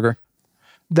 Chrono Trigger.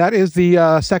 That is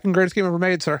the second greatest game ever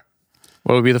made, sir.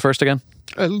 What would be the first again?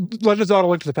 Legend of Zelda: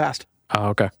 Link to the Past. Oh,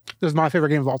 okay. This is my favorite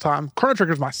game of all time. Chrono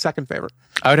Trigger is my second favorite.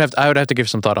 I would have to give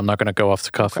some thought. I'm not going to go off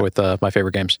the cuff with my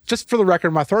favorite games. Just for the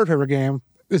record, my third favorite game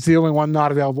is the only one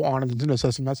not available on a Nintendo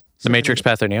system. That's The Matrix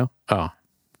Path of Neo. Oh,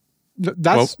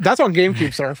 That's on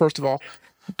GameCube, sir. First of all,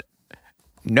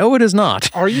 no, it is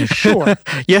not. are you sure?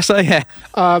 Yes, I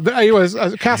am. But anyways,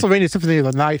 Castlevania Symphony of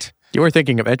the Night You were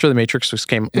thinking of Enter the Matrix, which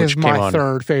came is my on.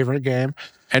 third favorite game.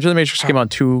 Enter the Matrix came on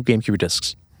 2 GameCube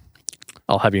discs.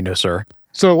 I'll have you know, sir.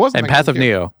 So it wasn't. And the Path of GameCube.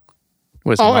 Neo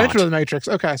was Oh, not. Enter the Matrix.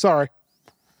 Okay, sorry.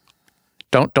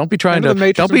 Don't be trying Enter to the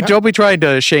Matrix don't be trying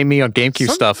to shame me on GameCube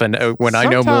stuff and when I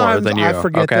know more Sometimes than you. I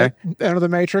forget Okay, that Enter the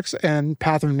Matrix and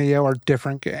Path of Neo are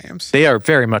different games. they are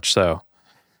very much so.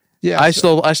 Yeah, I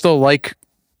still like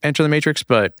Enter the Matrix,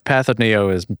 but Path of Neo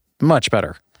is much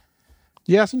better.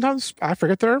 yeah. Sometimes I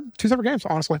forget they're two separate games,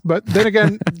 honestly. But then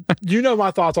again, you know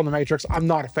my thoughts on the Matrix. I'm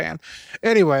not a fan.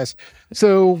 Anyways,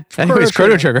 so Anyways,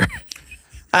 Chrono Trigger.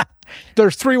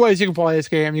 There's 3 ways you can play this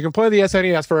game. You can play the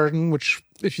SNES version, which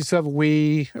if you still have a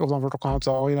Wii, it was on Virtual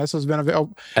Console. You know, this has been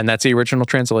available. And that's the original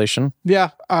translation. Yeah.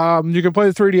 You can play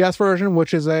the 3DS version,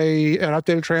 which is an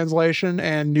updated translation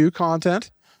and new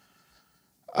content.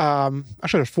 Actually,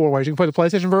 there's 4 ways. You can play the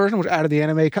PlayStation version, which added the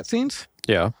anime cutscenes.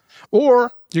 Yeah.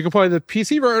 Or you can play the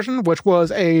PC version, which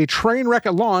was a train wreck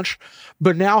at launch,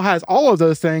 but now has all of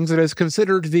those things. It is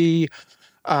considered the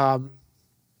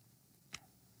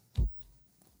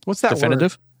what's that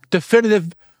Definitive? word?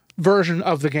 Definitive version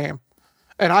of the game.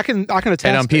 And I can attest.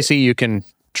 And on PC, you can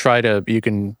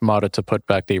mod it to put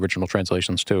back the original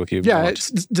translations too if you Yeah,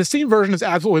 want. the Steam version is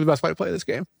absolutely the best way to play this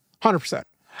game. 100%.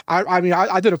 I mean,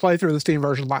 I did a playthrough of the Steam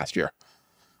version last year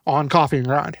on Coffee and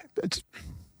Grind. It's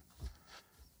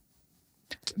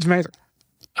amazing.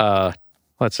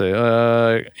 Let's see.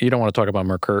 You don't want to talk about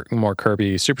more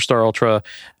Kirby. Superstar Ultra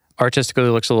artistically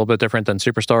looks a little bit different than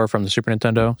Superstar from the Super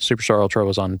Nintendo. Superstar Ultra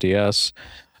was on DS.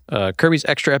 Kirby's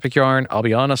Extra Epic Yarn. I'll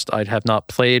be honest, I have not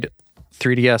played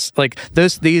 3DS. Like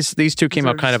these two came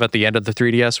out kind of at the end of the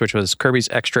 3DS, which was Kirby's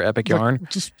Extra Epic Yarn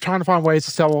Like, just trying to find ways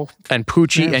to sell. and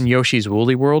Poochie and Yoshi's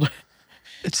Woolly World.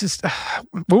 It's just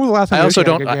when was the last time I also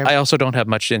Yoshi had a don't. good game? I also don't have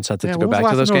much incentive Yeah, to when go was the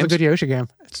back to last those time there was games. a good Yoshi game?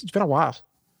 It's been a while.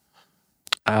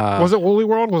 Was it Woolly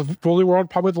World? Was Woolly World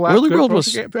probably the last Woolly good World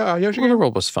Yoshi was game? Yoshi Woolly game?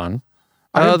 World was fun.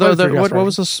 I didn't play the 3DS What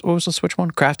version. was the Switch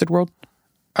one? Crafted World.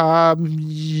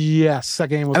 Yes, that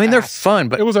game was. I mean, they're ass. fun,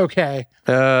 but It was okay.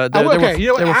 they Okay, were, you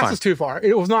know they what? were Ass fun. is too far.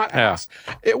 It was not ass.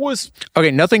 It was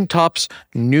Okay, nothing tops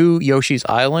new Yoshi's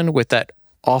Island with that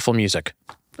awful music.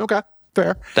 okay.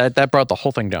 Fair. That brought the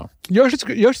whole thing down. Yoshi's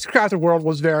Crafted World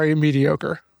was very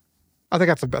mediocre. I think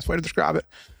that's the best way to describe it.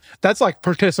 That's like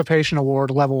participation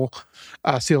award level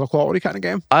seal of quality kind of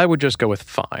game. I would just go with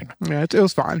fine. Yeah, it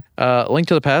was fine. Link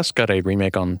to the Past got a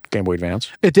remake on Game Boy Advance.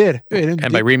 It did.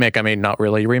 And by remake, I mean not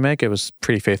really a remake. It was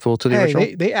pretty faithful to the original.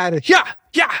 They added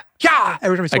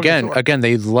every time Again,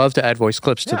 they love to add voice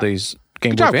clips to these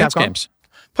Game Boy Advance games.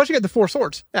 Plus, you get the 4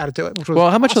 swords added to it. Which was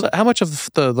how much of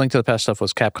the Link to the Past stuff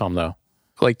was Capcom though?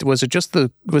 Like, was it just 4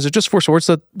 swords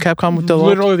that Capcom developed?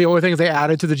 Literally, the only things they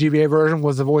added to the GBA version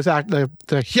was the voice act.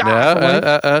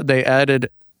 They added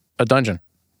a dungeon.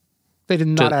 They did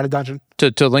not add a dungeon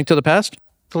to Link to the Past.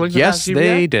 Yes,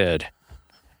 they did.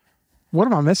 What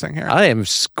am I missing here? I am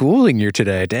schooling you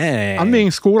today. Dang. I'm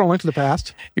being schooled on Link to the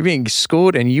Past. You're being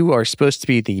schooled, and you are supposed to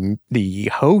be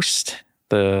the host,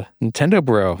 the Nintendo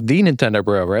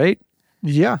bro, right?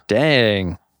 Yeah.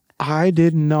 Dang. I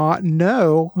did not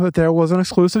know that there was an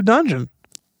exclusive dungeon.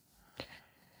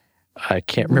 I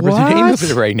can't remember the name of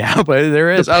it right now, but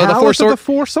there is. The Palace of the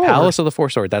Four Sword. Palace of the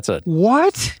Four Sword. That's it.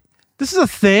 What? This is a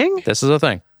thing? This is a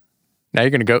thing. Now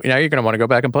you're gonna want to go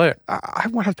back and play it. I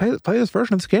want to play this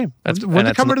version of this game. When's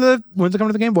it coming to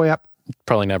the Game Boy app?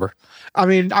 Probably never. I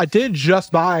mean, I did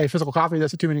just buy a physical copy of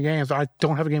this at Too Many Games, but I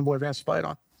don't have a Game Boy Advance to play it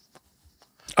on.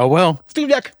 Oh well. Steam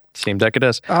Deck it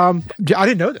is. I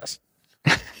didn't know this.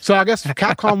 So I guess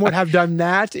Capcom would have done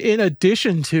that in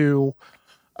addition to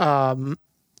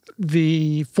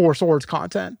the Four Swords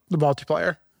content, the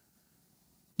multiplayer,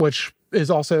 which is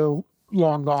also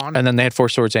long gone. And then they had Four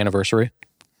Swords Anniversary.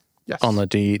 Yes. On the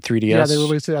 3DS. Yeah, they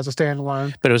released it as a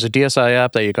standalone. But it was a DSi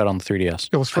app that you got on the 3DS.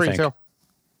 It was free too.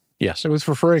 Yes. It was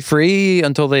for free. Free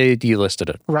until they delisted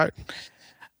it. Right.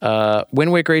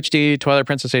 Wind Waker HD, Twilight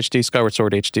Princess HD, Skyward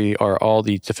Sword HD are all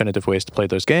the definitive ways to play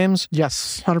those games.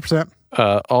 Yes, 100%.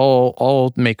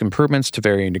 All make improvements to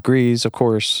varying degrees, of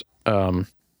course. We've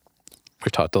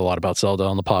talked a lot about Zelda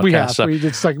on the podcast. We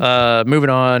have. So, moving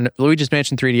on, Luigi's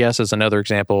Mansion 3DS is another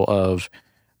example of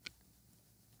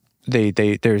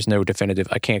there's no definitive.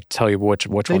 I can't tell you which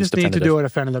one's definitive. They just need to do a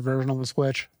definitive version on the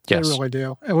Switch. Yes. They really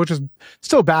do. Which is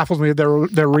still baffles me that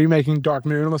they're remaking Dark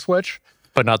Moon on the Switch.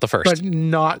 But not the first. But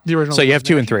not the original. So you have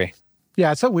 2 and 3.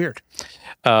 Yeah, it's so weird.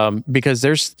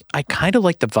 Because I kind of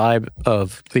like the vibe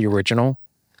of the original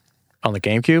on the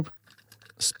GameCube.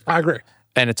 I agree.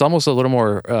 And it's almost a little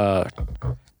more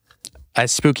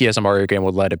as spooky as a Mario game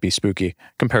would let it be spooky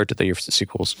compared to the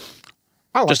sequels.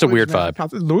 Just a weird vibe.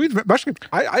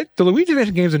 The Luigi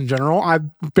Mansion games in general, I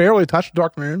barely touched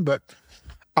Dark Moon, but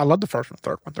I love the first and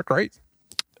third one. They're great.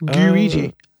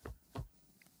 Luigi.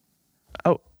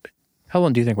 How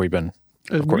long do you think we've been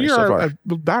recording so far?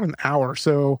 About an hour.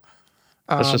 So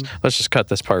let's just cut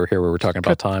this part here where we're talking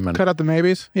about time and cut out the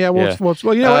maybes. Yeah. Well,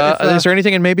 you know what? Is there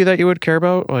anything in maybe that you would care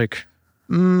about? Like,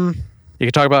 you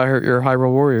could talk about your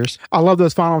Hyrule Warriors. I love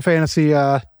those Final Fantasy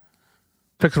pixel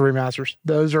remasters.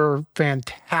 Those are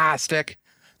fantastic.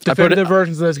 Definitive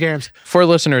versions of those games. For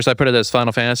listeners, I put it as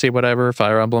Final Fantasy, whatever,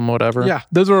 Fire Emblem, whatever. Yeah,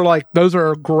 those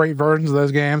are great versions of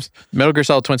those games. Metal Gear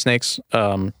Solid Twin Snakes.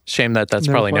 Shame that's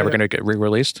probably never going to get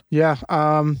re-released. Yeah,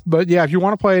 but yeah, if you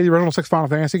want to play the original 6 Final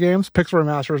Fantasy games, Pixel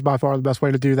Remaster is by far the best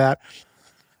way to do that.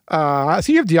 I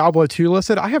see you have Diablo 2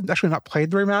 listed. I have actually not played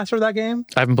the remaster of that game.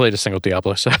 I haven't played a single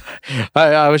Diablo, so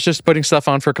I was just putting stuff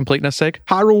on for completeness sake.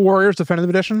 Hyrule Warriors Definitive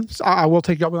Edition. I will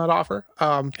take you up on that offer.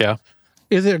 Yeah.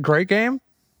 Is it a great game?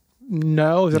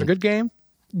 No. Is it a good game?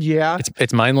 Yeah.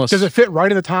 It's mindless. Does it fit right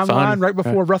in the timeline right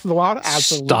before Breath of the Wild?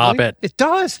 Absolutely. Stop it. It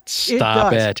does.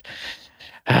 Stop it.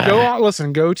 Go on.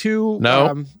 Listen. Go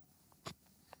to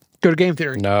Game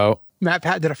Theory. No. Matt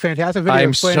Pat did a fantastic video.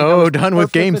 I'm so done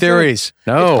with game theories.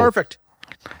 No. It's perfect.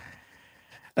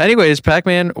 Anyways,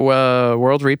 Pac-Man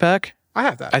World Repack. I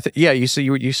have that. You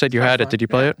said you had it. Did you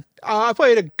play it? I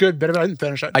played a good bit of it. I didn't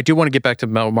finish it. I do want to get back to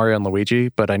Mario and Luigi,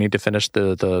 but I need to finish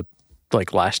the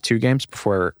last 2 games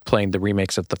before playing the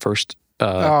remakes of the first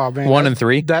 1 and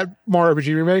 3. That Mario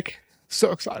RPG remake.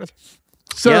 So excited.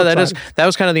 That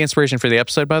was kind of the inspiration for the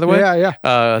episode, by the way.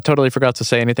 Yeah. Totally forgot to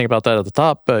say anything about that at the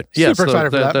top, but yes, super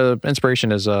excited for that. The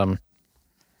inspiration is the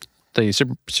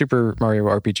Super Mario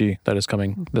RPG that is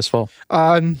coming this fall.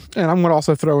 And I'm going to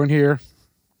also throw in here.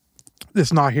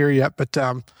 It's not here yet, but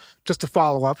just to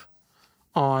follow up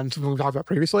on something we talked about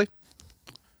previously.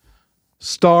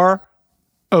 Star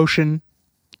Ocean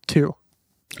 2.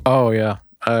 Oh yeah,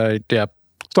 yeah.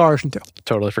 Star Ocean 2.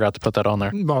 Totally forgot to put that on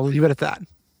there. Well, leave it at that.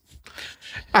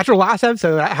 After last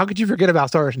episode, how could you forget about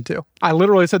Star Ocean 2? I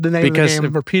literally said the name of the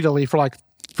game repeatedly for like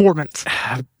 4 minutes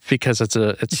Because it's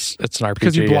an RPG.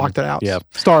 because you blocked it out. Yeah.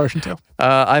 Star Ocean 2.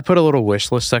 I put a little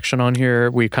wish list section on here.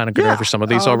 We kind of gone over some of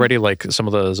these already, like some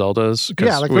of the Zeldas.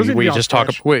 Yeah, like those we need to be just on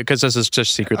talk because this is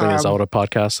just secretly a Zelda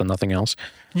podcast and nothing else.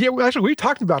 Yeah, actually, we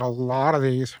talked about a lot of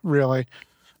these, really.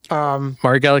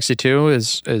 Mario Galaxy 2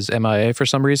 is MIA for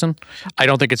some reason. I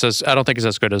don't think it's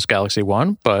as good as Galaxy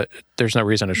 1, but there's no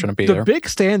reason it shouldn't be The there. big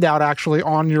standout, actually,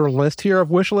 on your list here of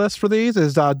wish lists for these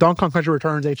is Donkey Kong Country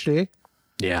Returns HD.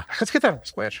 Yeah, Let's get that on the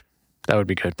Switch. that would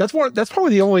be good. That's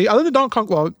probably the only, other than Donkey Kong.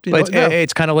 Well,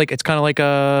 It's kind of like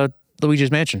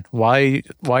Luigi's Mansion. Why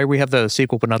we have the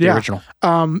sequel but not the original?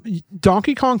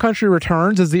 Donkey Kong Country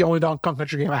Returns is the only Donkey Kong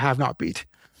Country game I have not beat.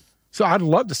 So I'd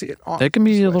love to see it on It can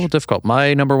be Switch. a little difficult.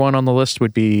 My number one on the list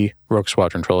would be Rogue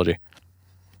Squadron Trilogy.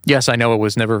 Yes, I know it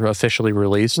was never officially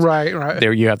released. Right.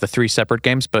 There you have the 3 separate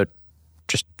games, but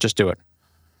just do it.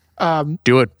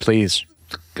 Do it, please.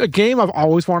 A game I've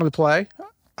always wanted to play,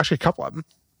 actually a couple of them,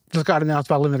 just got announced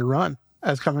by Limited Run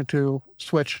as coming to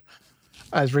Switch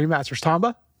as remasters.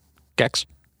 Tomba. Gex.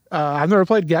 I've never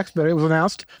played Gex, but it was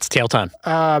announced. It's tail time.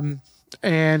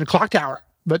 And Clock Tower.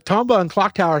 But Tomba and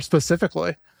Clock Tower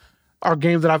specifically are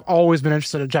games that I've always been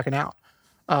interested in checking out.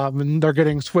 And they're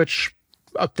getting Switch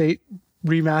update,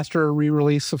 remaster,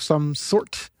 re-release of some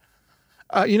sort.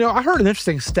 I heard an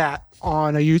interesting stat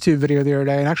on a YouTube video the other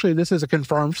day, and actually this is a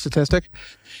confirmed statistic.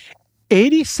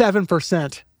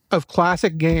 87% of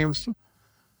classic games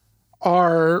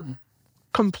are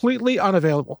completely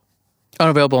unavailable.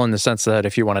 Unavailable in the sense that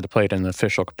if you wanted to play it in an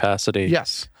official capacity.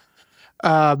 Yes.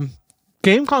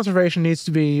 Game conservation needs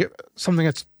to be something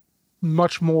that's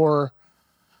much more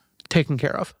taken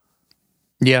care of.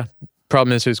 Yeah.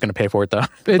 Problem is, who's going to pay for it, though?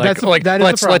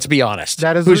 Let's be honest.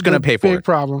 That is who's going to pay for it? Big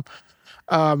problem.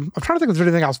 I'm trying to think if there's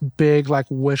anything else big, like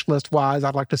wish list wise,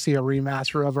 I'd like to see a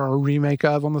remaster of or a remake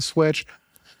of on the Switch.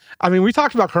 I mean, we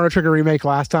talked about Chrono Trigger remake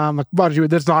last time. Like, but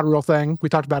that's not a real thing. We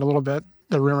talked about it a little bit.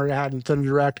 The rumor you had in Nintendo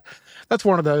Direct. That's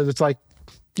one of those. It's like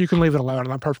you can leave it alone,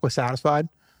 and I'm perfectly satisfied.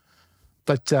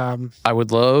 But I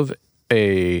would love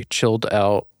a chilled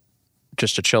out,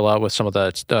 just to chill out with some of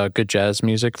that good jazz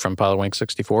music from Pilot Wing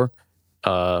 64,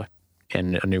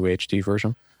 in a new HD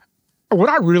version. What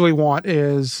I really want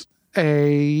is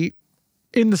in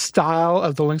the style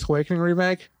of the Link's Awakening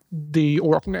remake, the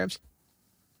Oracle games.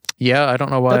 Yeah, I don't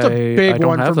know why that's a big I don't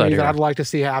one have for that me here. that I'd like to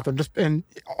see happen. And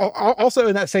also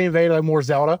in that same vein, like more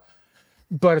Zelda.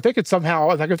 But if they could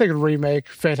somehow, if they could remake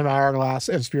Phantom Hourglass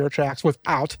and Spirit Tracks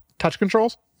without touch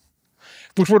controls,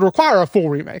 which would require a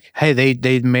full remake. Hey,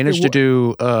 they managed to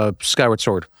do Skyward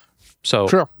Sword, so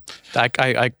True.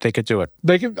 They could do it.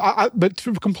 They could, but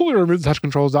to completely remove the touch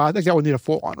controls, I think that would need a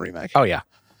full-on remake. Oh yeah,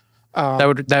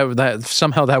 that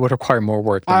somehow that would require more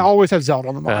work. I always have Zelda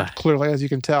on the mind, clearly, as you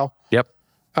can tell. Yep.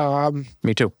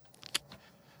 Me too.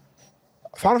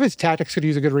 Final Fantasy Tactics could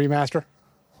use a good remaster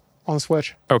on the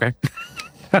Switch. Okay.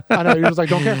 I know you're just like,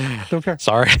 don't care.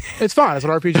 Sorry. It's fine. It's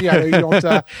an RPG. I know you don't.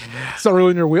 It's not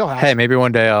really in your wheelhouse. Hey, maybe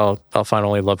one day I'll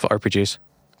finally love RPGs.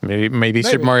 Maybe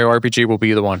Super Mario RPG will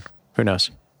be the one. Who knows?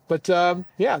 But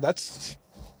yeah, that's.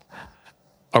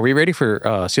 Are we ready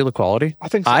for Seal of Quality? I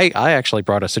think so. I actually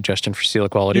brought a suggestion for Seal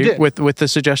of Quality You did. with the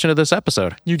suggestion of this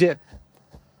episode. You did.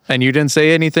 And you didn't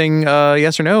say anything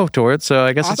yes or no to it, so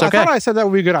I guess it's okay. I thought I said that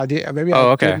would be a good idea. Maybe I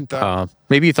okay. didn't.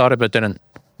 Maybe you thought it but didn't.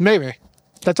 Maybe.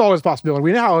 That's always a possibility.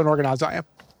 We know how unorganized I am.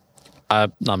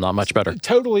 I'm not much better.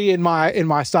 Totally in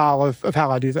my style of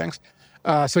how I do things.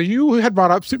 So you had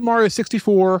brought up Super Mario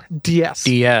 64 DS.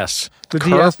 DS. The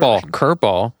DS version.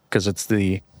 Curveball, because it's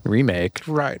the remake.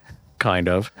 Right. Kind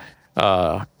of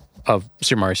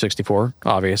Super Mario 64,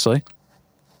 obviously.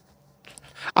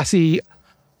 I see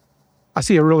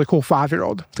a really cool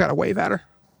 5-year-old. It's got a wave at her.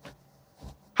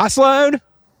 Hi, Sloan.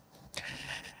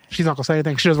 She's not going to say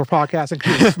anything. She knows we're podcasting.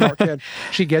 She's a smart kid.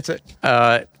 She gets it.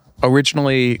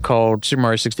 Originally called Super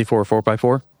Mario 64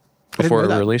 4x4 before it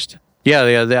released.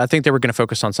 Yeah, I think they were going to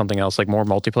focus on something else, like more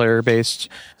multiplayer based,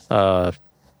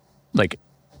 like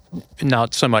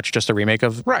not so much just a remake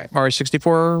of Mario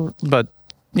 64, but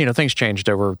things changed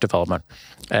over development,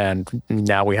 and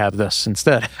now we have this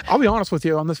instead. I'll be honest with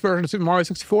you on this version of Super Mario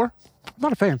 64. I'm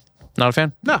not a fan. Not a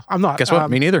fan? No, I'm not. Guess what?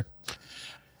 Me neither.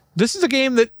 This is a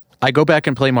game that I go back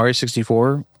and play Mario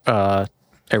 64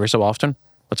 every so often.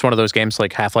 It's one of those games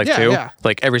like Half-Life 2. Yeah.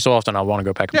 Like every so often I want to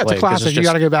go back and play. It's a classic. You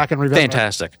got to go back and revisit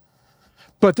fantastic. it.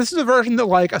 But this is a version that,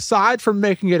 like, aside from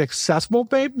making it accessible,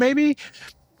 maybe,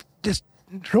 there's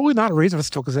really not a reason for it to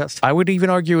still exist. I would even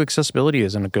argue accessibility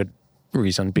isn't a good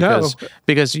reason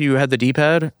because you had the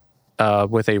D-pad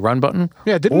with a run button.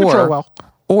 Yeah, it didn't control well.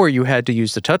 Or you had to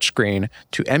use the touchscreen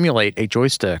to emulate a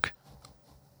joystick.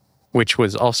 which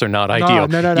was also not ideal.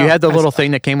 No. You had the little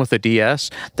thing that came with the DS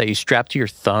that you strapped to your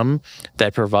thumb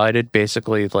that provided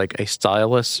basically like a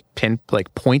stylus pin,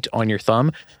 like point on your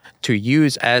thumb to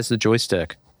use as the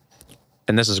joystick.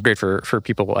 And this is great for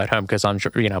people at home because I'm,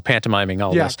 pantomiming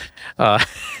all this.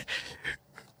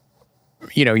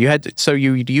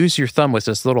 You'd use your thumb with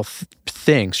this little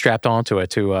thing strapped onto it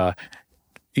to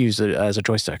use it as a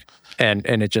joystick. And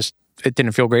it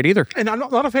didn't feel great either. And I'm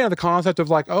not a fan of the concept of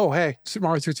like, oh, hey, Super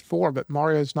Mario 64, but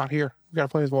Mario's not here. You got to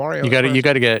play as Wario. You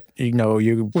got to get,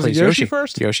 you play Yoshi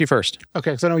first? Yoshi first.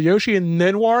 Okay, so I know Yoshi and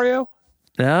then Wario?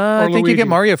 I think you get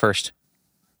Mario first.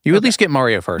 You at least get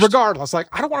Mario first. Regardless, like,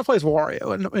 I don't want to play as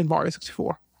Wario in Mario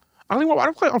 64. I don't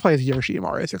want to play as Yoshi in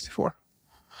Mario 64.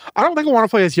 I don't think I want to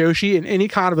play as Yoshi in any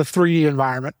kind of a 3D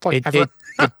environment. Like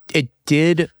it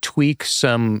did tweak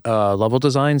some level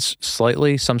designs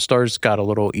slightly. Some stars got a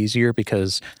little easier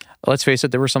because, let's face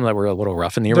it, there were some that were a little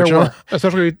rough in the original. There were,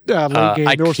 especially late game.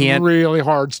 There were some really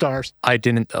hard stars.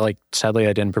 Sadly,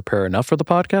 I didn't prepare enough for the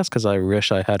podcast because I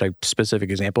wish I had a specific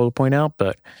example to point out.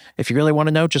 But if you really want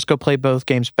to know, just go play both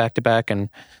games back to back and,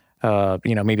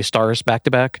 maybe stars back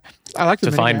to back. I like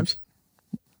the mini games.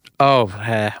 Oh,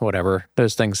 whatever.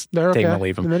 Those things, they're okay. Take them or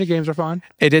leave them. The mini games are fine.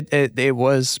 It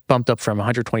was bumped up from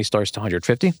 120 stars to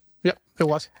 150. Yep, it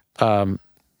was.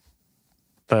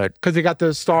 But because they got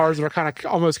those stars that are kind of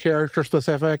almost character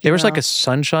specific. There was like a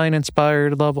Sunshine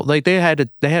inspired level. Like they had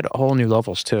whole new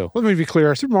levels too. Let me be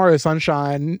clear: Super Mario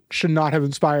Sunshine should not have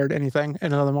inspired anything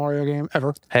in another Mario game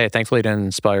ever. Hey, thankfully it didn't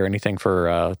inspire anything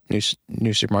for new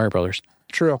Super Mario Brothers.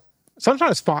 True.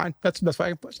 Sunshine is fine. That's the best way I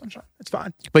can put Sunshine. It's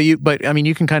fine. But you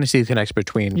can kind of see the connection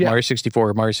between Mario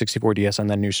 64, Mario 64 DS, and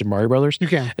then New Super Mario Brothers. You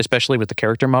can, especially with the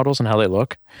character models and how they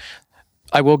look.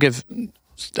 I will give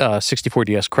 64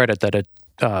 DS credit that it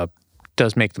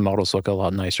does make the models look a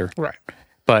lot nicer. Right.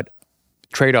 But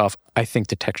trade-off, I think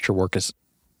the texture work is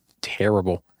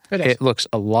terrible. It looks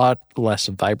a lot less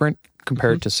vibrant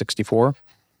compared to 64,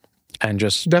 and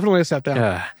just definitely a step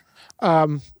down.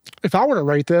 If I were to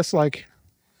rate this, like,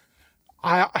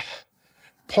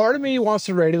 part of me wants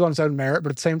to rate it on its own merit,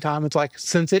 but at the same time, it's like,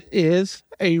 since it is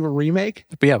a remake.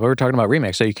 But yeah, but we're talking about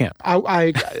remakes, so you can't.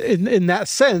 In that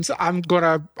sense, I want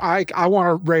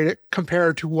to rate it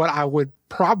compared to what I would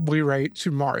probably rate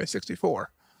Super Mario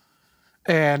 64.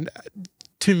 And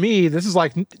to me, this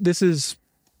is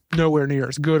nowhere near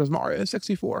as good as Mario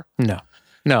 64. No.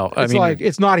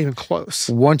 It's not even close.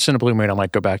 Once in a blue moon, I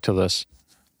might go back to this.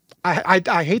 I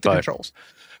hate the controls.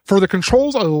 For the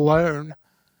controls alone,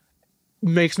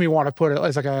 makes me want to put it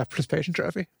as like a participation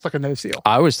trophy. It's like a no seal.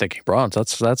 I was thinking bronze.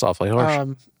 That's awfully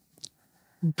harsh.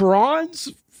 Bronze,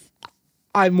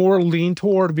 I more lean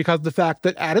toward because of the fact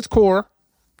that at its core,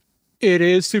 it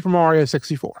is Super Mario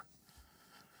 64.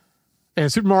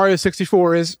 And Super Mario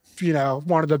 64 is,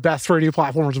 one of the best 3D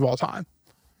platformers of all time.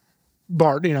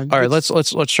 But, all right, let's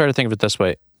try to think of it this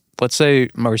way. Let's say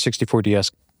Mario 64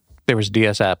 DS, there was a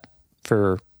DS app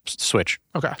for Switch.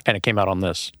 Okay. And it came out on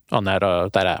that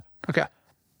app. Okay.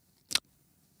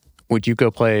 Would you go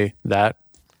play that,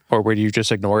 or would you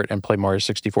just ignore it and play Mario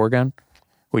 64 again?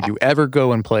 Would you ever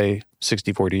go and play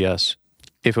 64 DS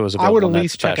if it was available? I would at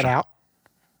least check it out.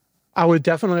 I would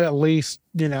definitely at least,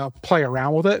 play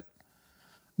around with it.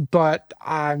 But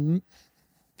I'm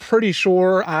pretty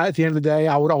sure at the end of the day,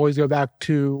 I would always go back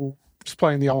to just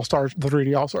playing the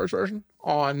 3D All-Stars version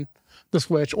on the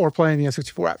Switch, or playing the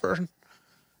N64 app version.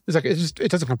 It's like, it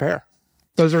doesn't compare.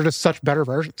 Those are just such better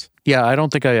versions. Yeah, I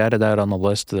don't think I added that on the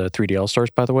list, the 3D All-Stars,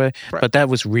 by the way. Right. But that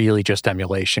was really just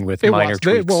emulation with minor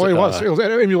tweaks. It was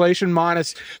emulation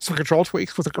minus some control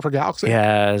tweaks for Galaxy.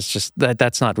 Yeah, it's just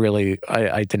that's not really.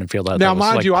 I didn't feel that. Now, that was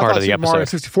mind like you, I part thought of the Super episode. Mario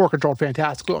 64 controlled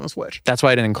fantastically on the Switch. That's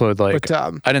why I didn't include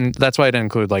That's why I didn't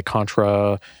include like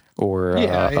Contra or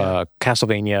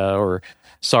Castlevania or.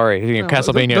 Sorry,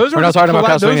 Castlevania. We're not talking about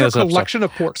Castlevania. Those are a collection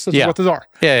of ports. That's what those are.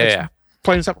 Yeah.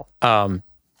 Plain and simple.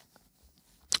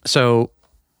 So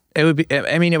it would be.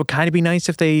 I mean, it would kind of be nice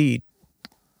if they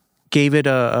gave it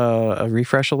a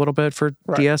refresh a little bit for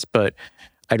DS, but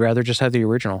I'd rather just have the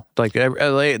original. Like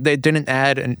they didn't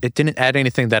add, and it didn't add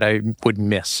anything that I would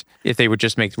miss if they would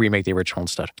just remake the original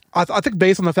instead. I think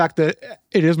based on the fact that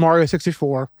it is Mario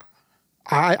 64,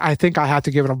 I think I have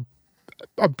to give it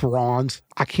a bronze.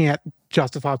 I can't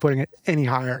justify putting it any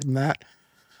higher than that.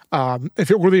 If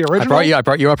it were the original, I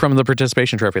brought you up from the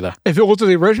participation trophy though. If it was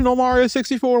the original Mario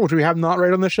 64, which we have not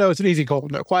rated on this show, it's an easy gold,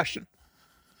 no question.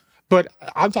 But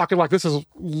I'm talking like this is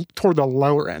toward the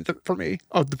lower end for me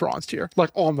of the bronze tier,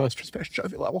 like almost participation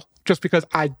trophy level, just because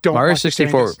I don't. Mario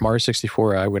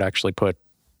 64, I would actually put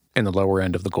in the lower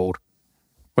end of the gold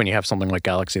when you have something like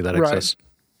Galaxy that exists.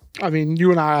 I mean,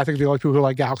 you and I think, the only people who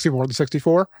like Galaxy more than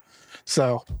 64.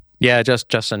 So Yeah,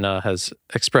 Justin has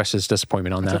expressed his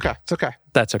disappointment on that. it's okay.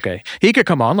 That's okay. He could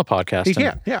come on the podcast. He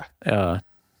can, yeah.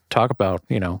 Talk about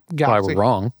why Galaxy. we're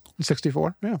wrong.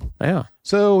 64, yeah. Yeah.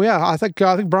 So yeah, I think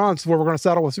bronze is where we're going to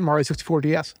settle with Mario 64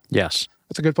 DS. Yes.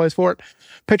 That's a good place for it.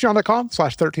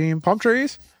 Patreon.com/13 palm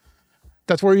trees.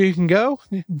 That's where you can go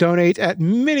donate at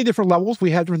many different levels.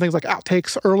 We have different things like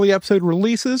outtakes, early episode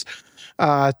releases.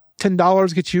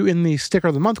 $10 gets you in the sticker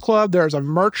of the month club. There's a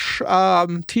merch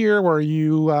tier where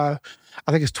you, I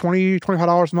think it's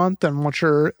 $25 a month. And once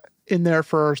you're in there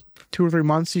for 2 or 3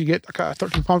 months, you get like a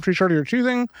 13 palm tree shirt of your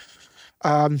choosing.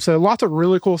 So lots of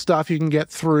really cool stuff you can get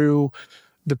through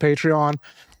the Patreon.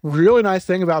 Really nice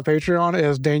thing about Patreon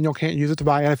is Daniel can't use it to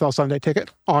buy NFL Sunday Ticket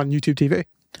on YouTube TV.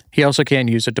 He also can't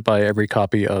use it to buy every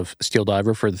copy of Steel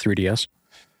Diver for the 3DS.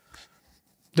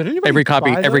 Did anybody Every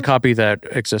buy copy that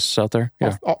exists out there.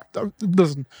 Yeah.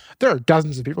 Listen, there are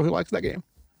dozens of people who like that game.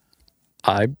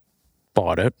 I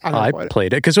bought it. I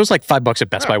played it because it was like $5 at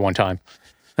Best Buy one time.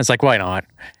 It's like, why not?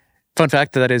 Fun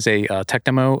fact, that is a tech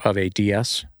demo of a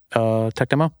DS tech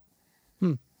demo.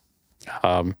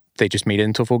 They just made it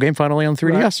into a full game finally on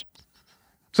 3DS. Right.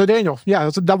 So Daniel, yeah,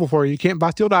 it's a double for you. You can't buy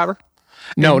Steel Diver.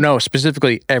 No,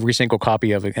 specifically every single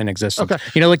copy of it in existence. Okay.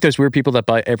 You know, like those weird people that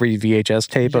buy every VHS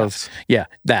tape of,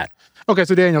 that. Okay,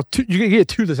 so Daniel, you can get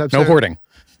 2 this episode. No hoarding.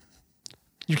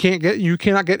 You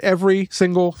cannot get every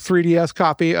single 3DS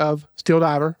copy of Steel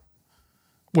Diver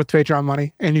with Patreon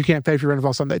money, and you can't pay for your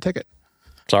NFL Sunday Ticket.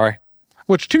 Sorry.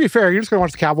 Which, to be fair, you're just going to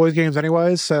watch the Cowboys games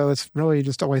anyways, so it's really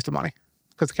just a waste of money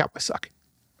because the Cowboys suck.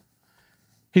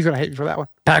 He's going to hate me for that one.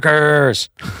 Packers.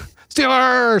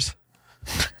 Steelers.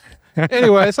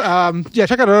 Anyways,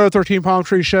 check out our other 13 palm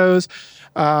tree shows.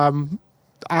 I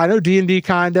know D&D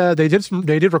kinda. They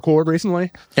did record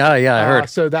recently. Yeah, I heard.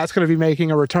 So that's going to be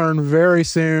making a return very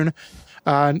soon.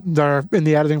 They're in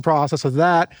the editing process of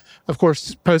that. Of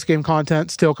course, post-game content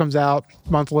still comes out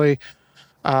monthly.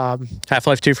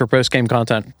 Half-Life 2 for post-game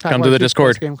content. Come to the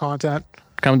Discord. Post-game content.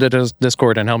 Come to the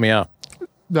Discord and help me out.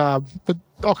 But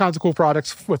all kinds of cool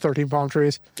products with 13 palm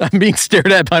trees. I'm being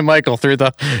stared at by Michael through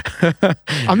the...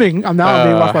 I'm being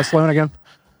watched by Sloan again.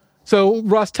 So,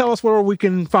 Russ, tell us where we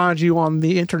can find you on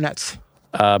the internets.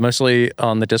 Mostly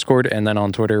on the Discord and then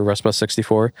on Twitter,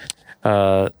 RussBus64.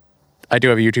 I do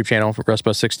have a YouTube channel for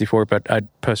RussBus64, but I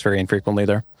post very infrequently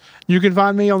there. You can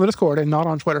find me on the Discord and not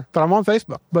on Twitter, but I'm on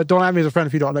Facebook. But don't add me as a friend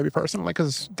if you don't know me personally,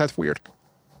 because that's weird.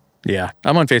 Yeah,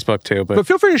 I'm on Facebook too, but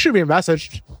feel free to shoot me a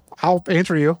message. I'll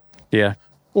answer you. Yeah.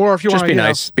 Or if you want to be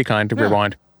nice, be kind,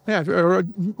 rewind. Yeah,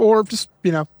 or just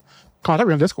contact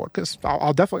me on Discord, because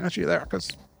I'll definitely answer you there.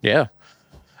 Yeah.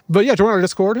 But yeah, join our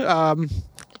Discord.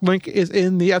 Link is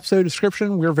in the episode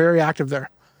description. We're very active there,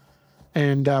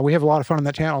 and we have a lot of fun on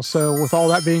that channel. So with all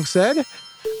that being said,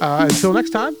 until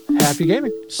next time, happy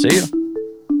gaming. See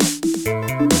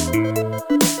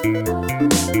you.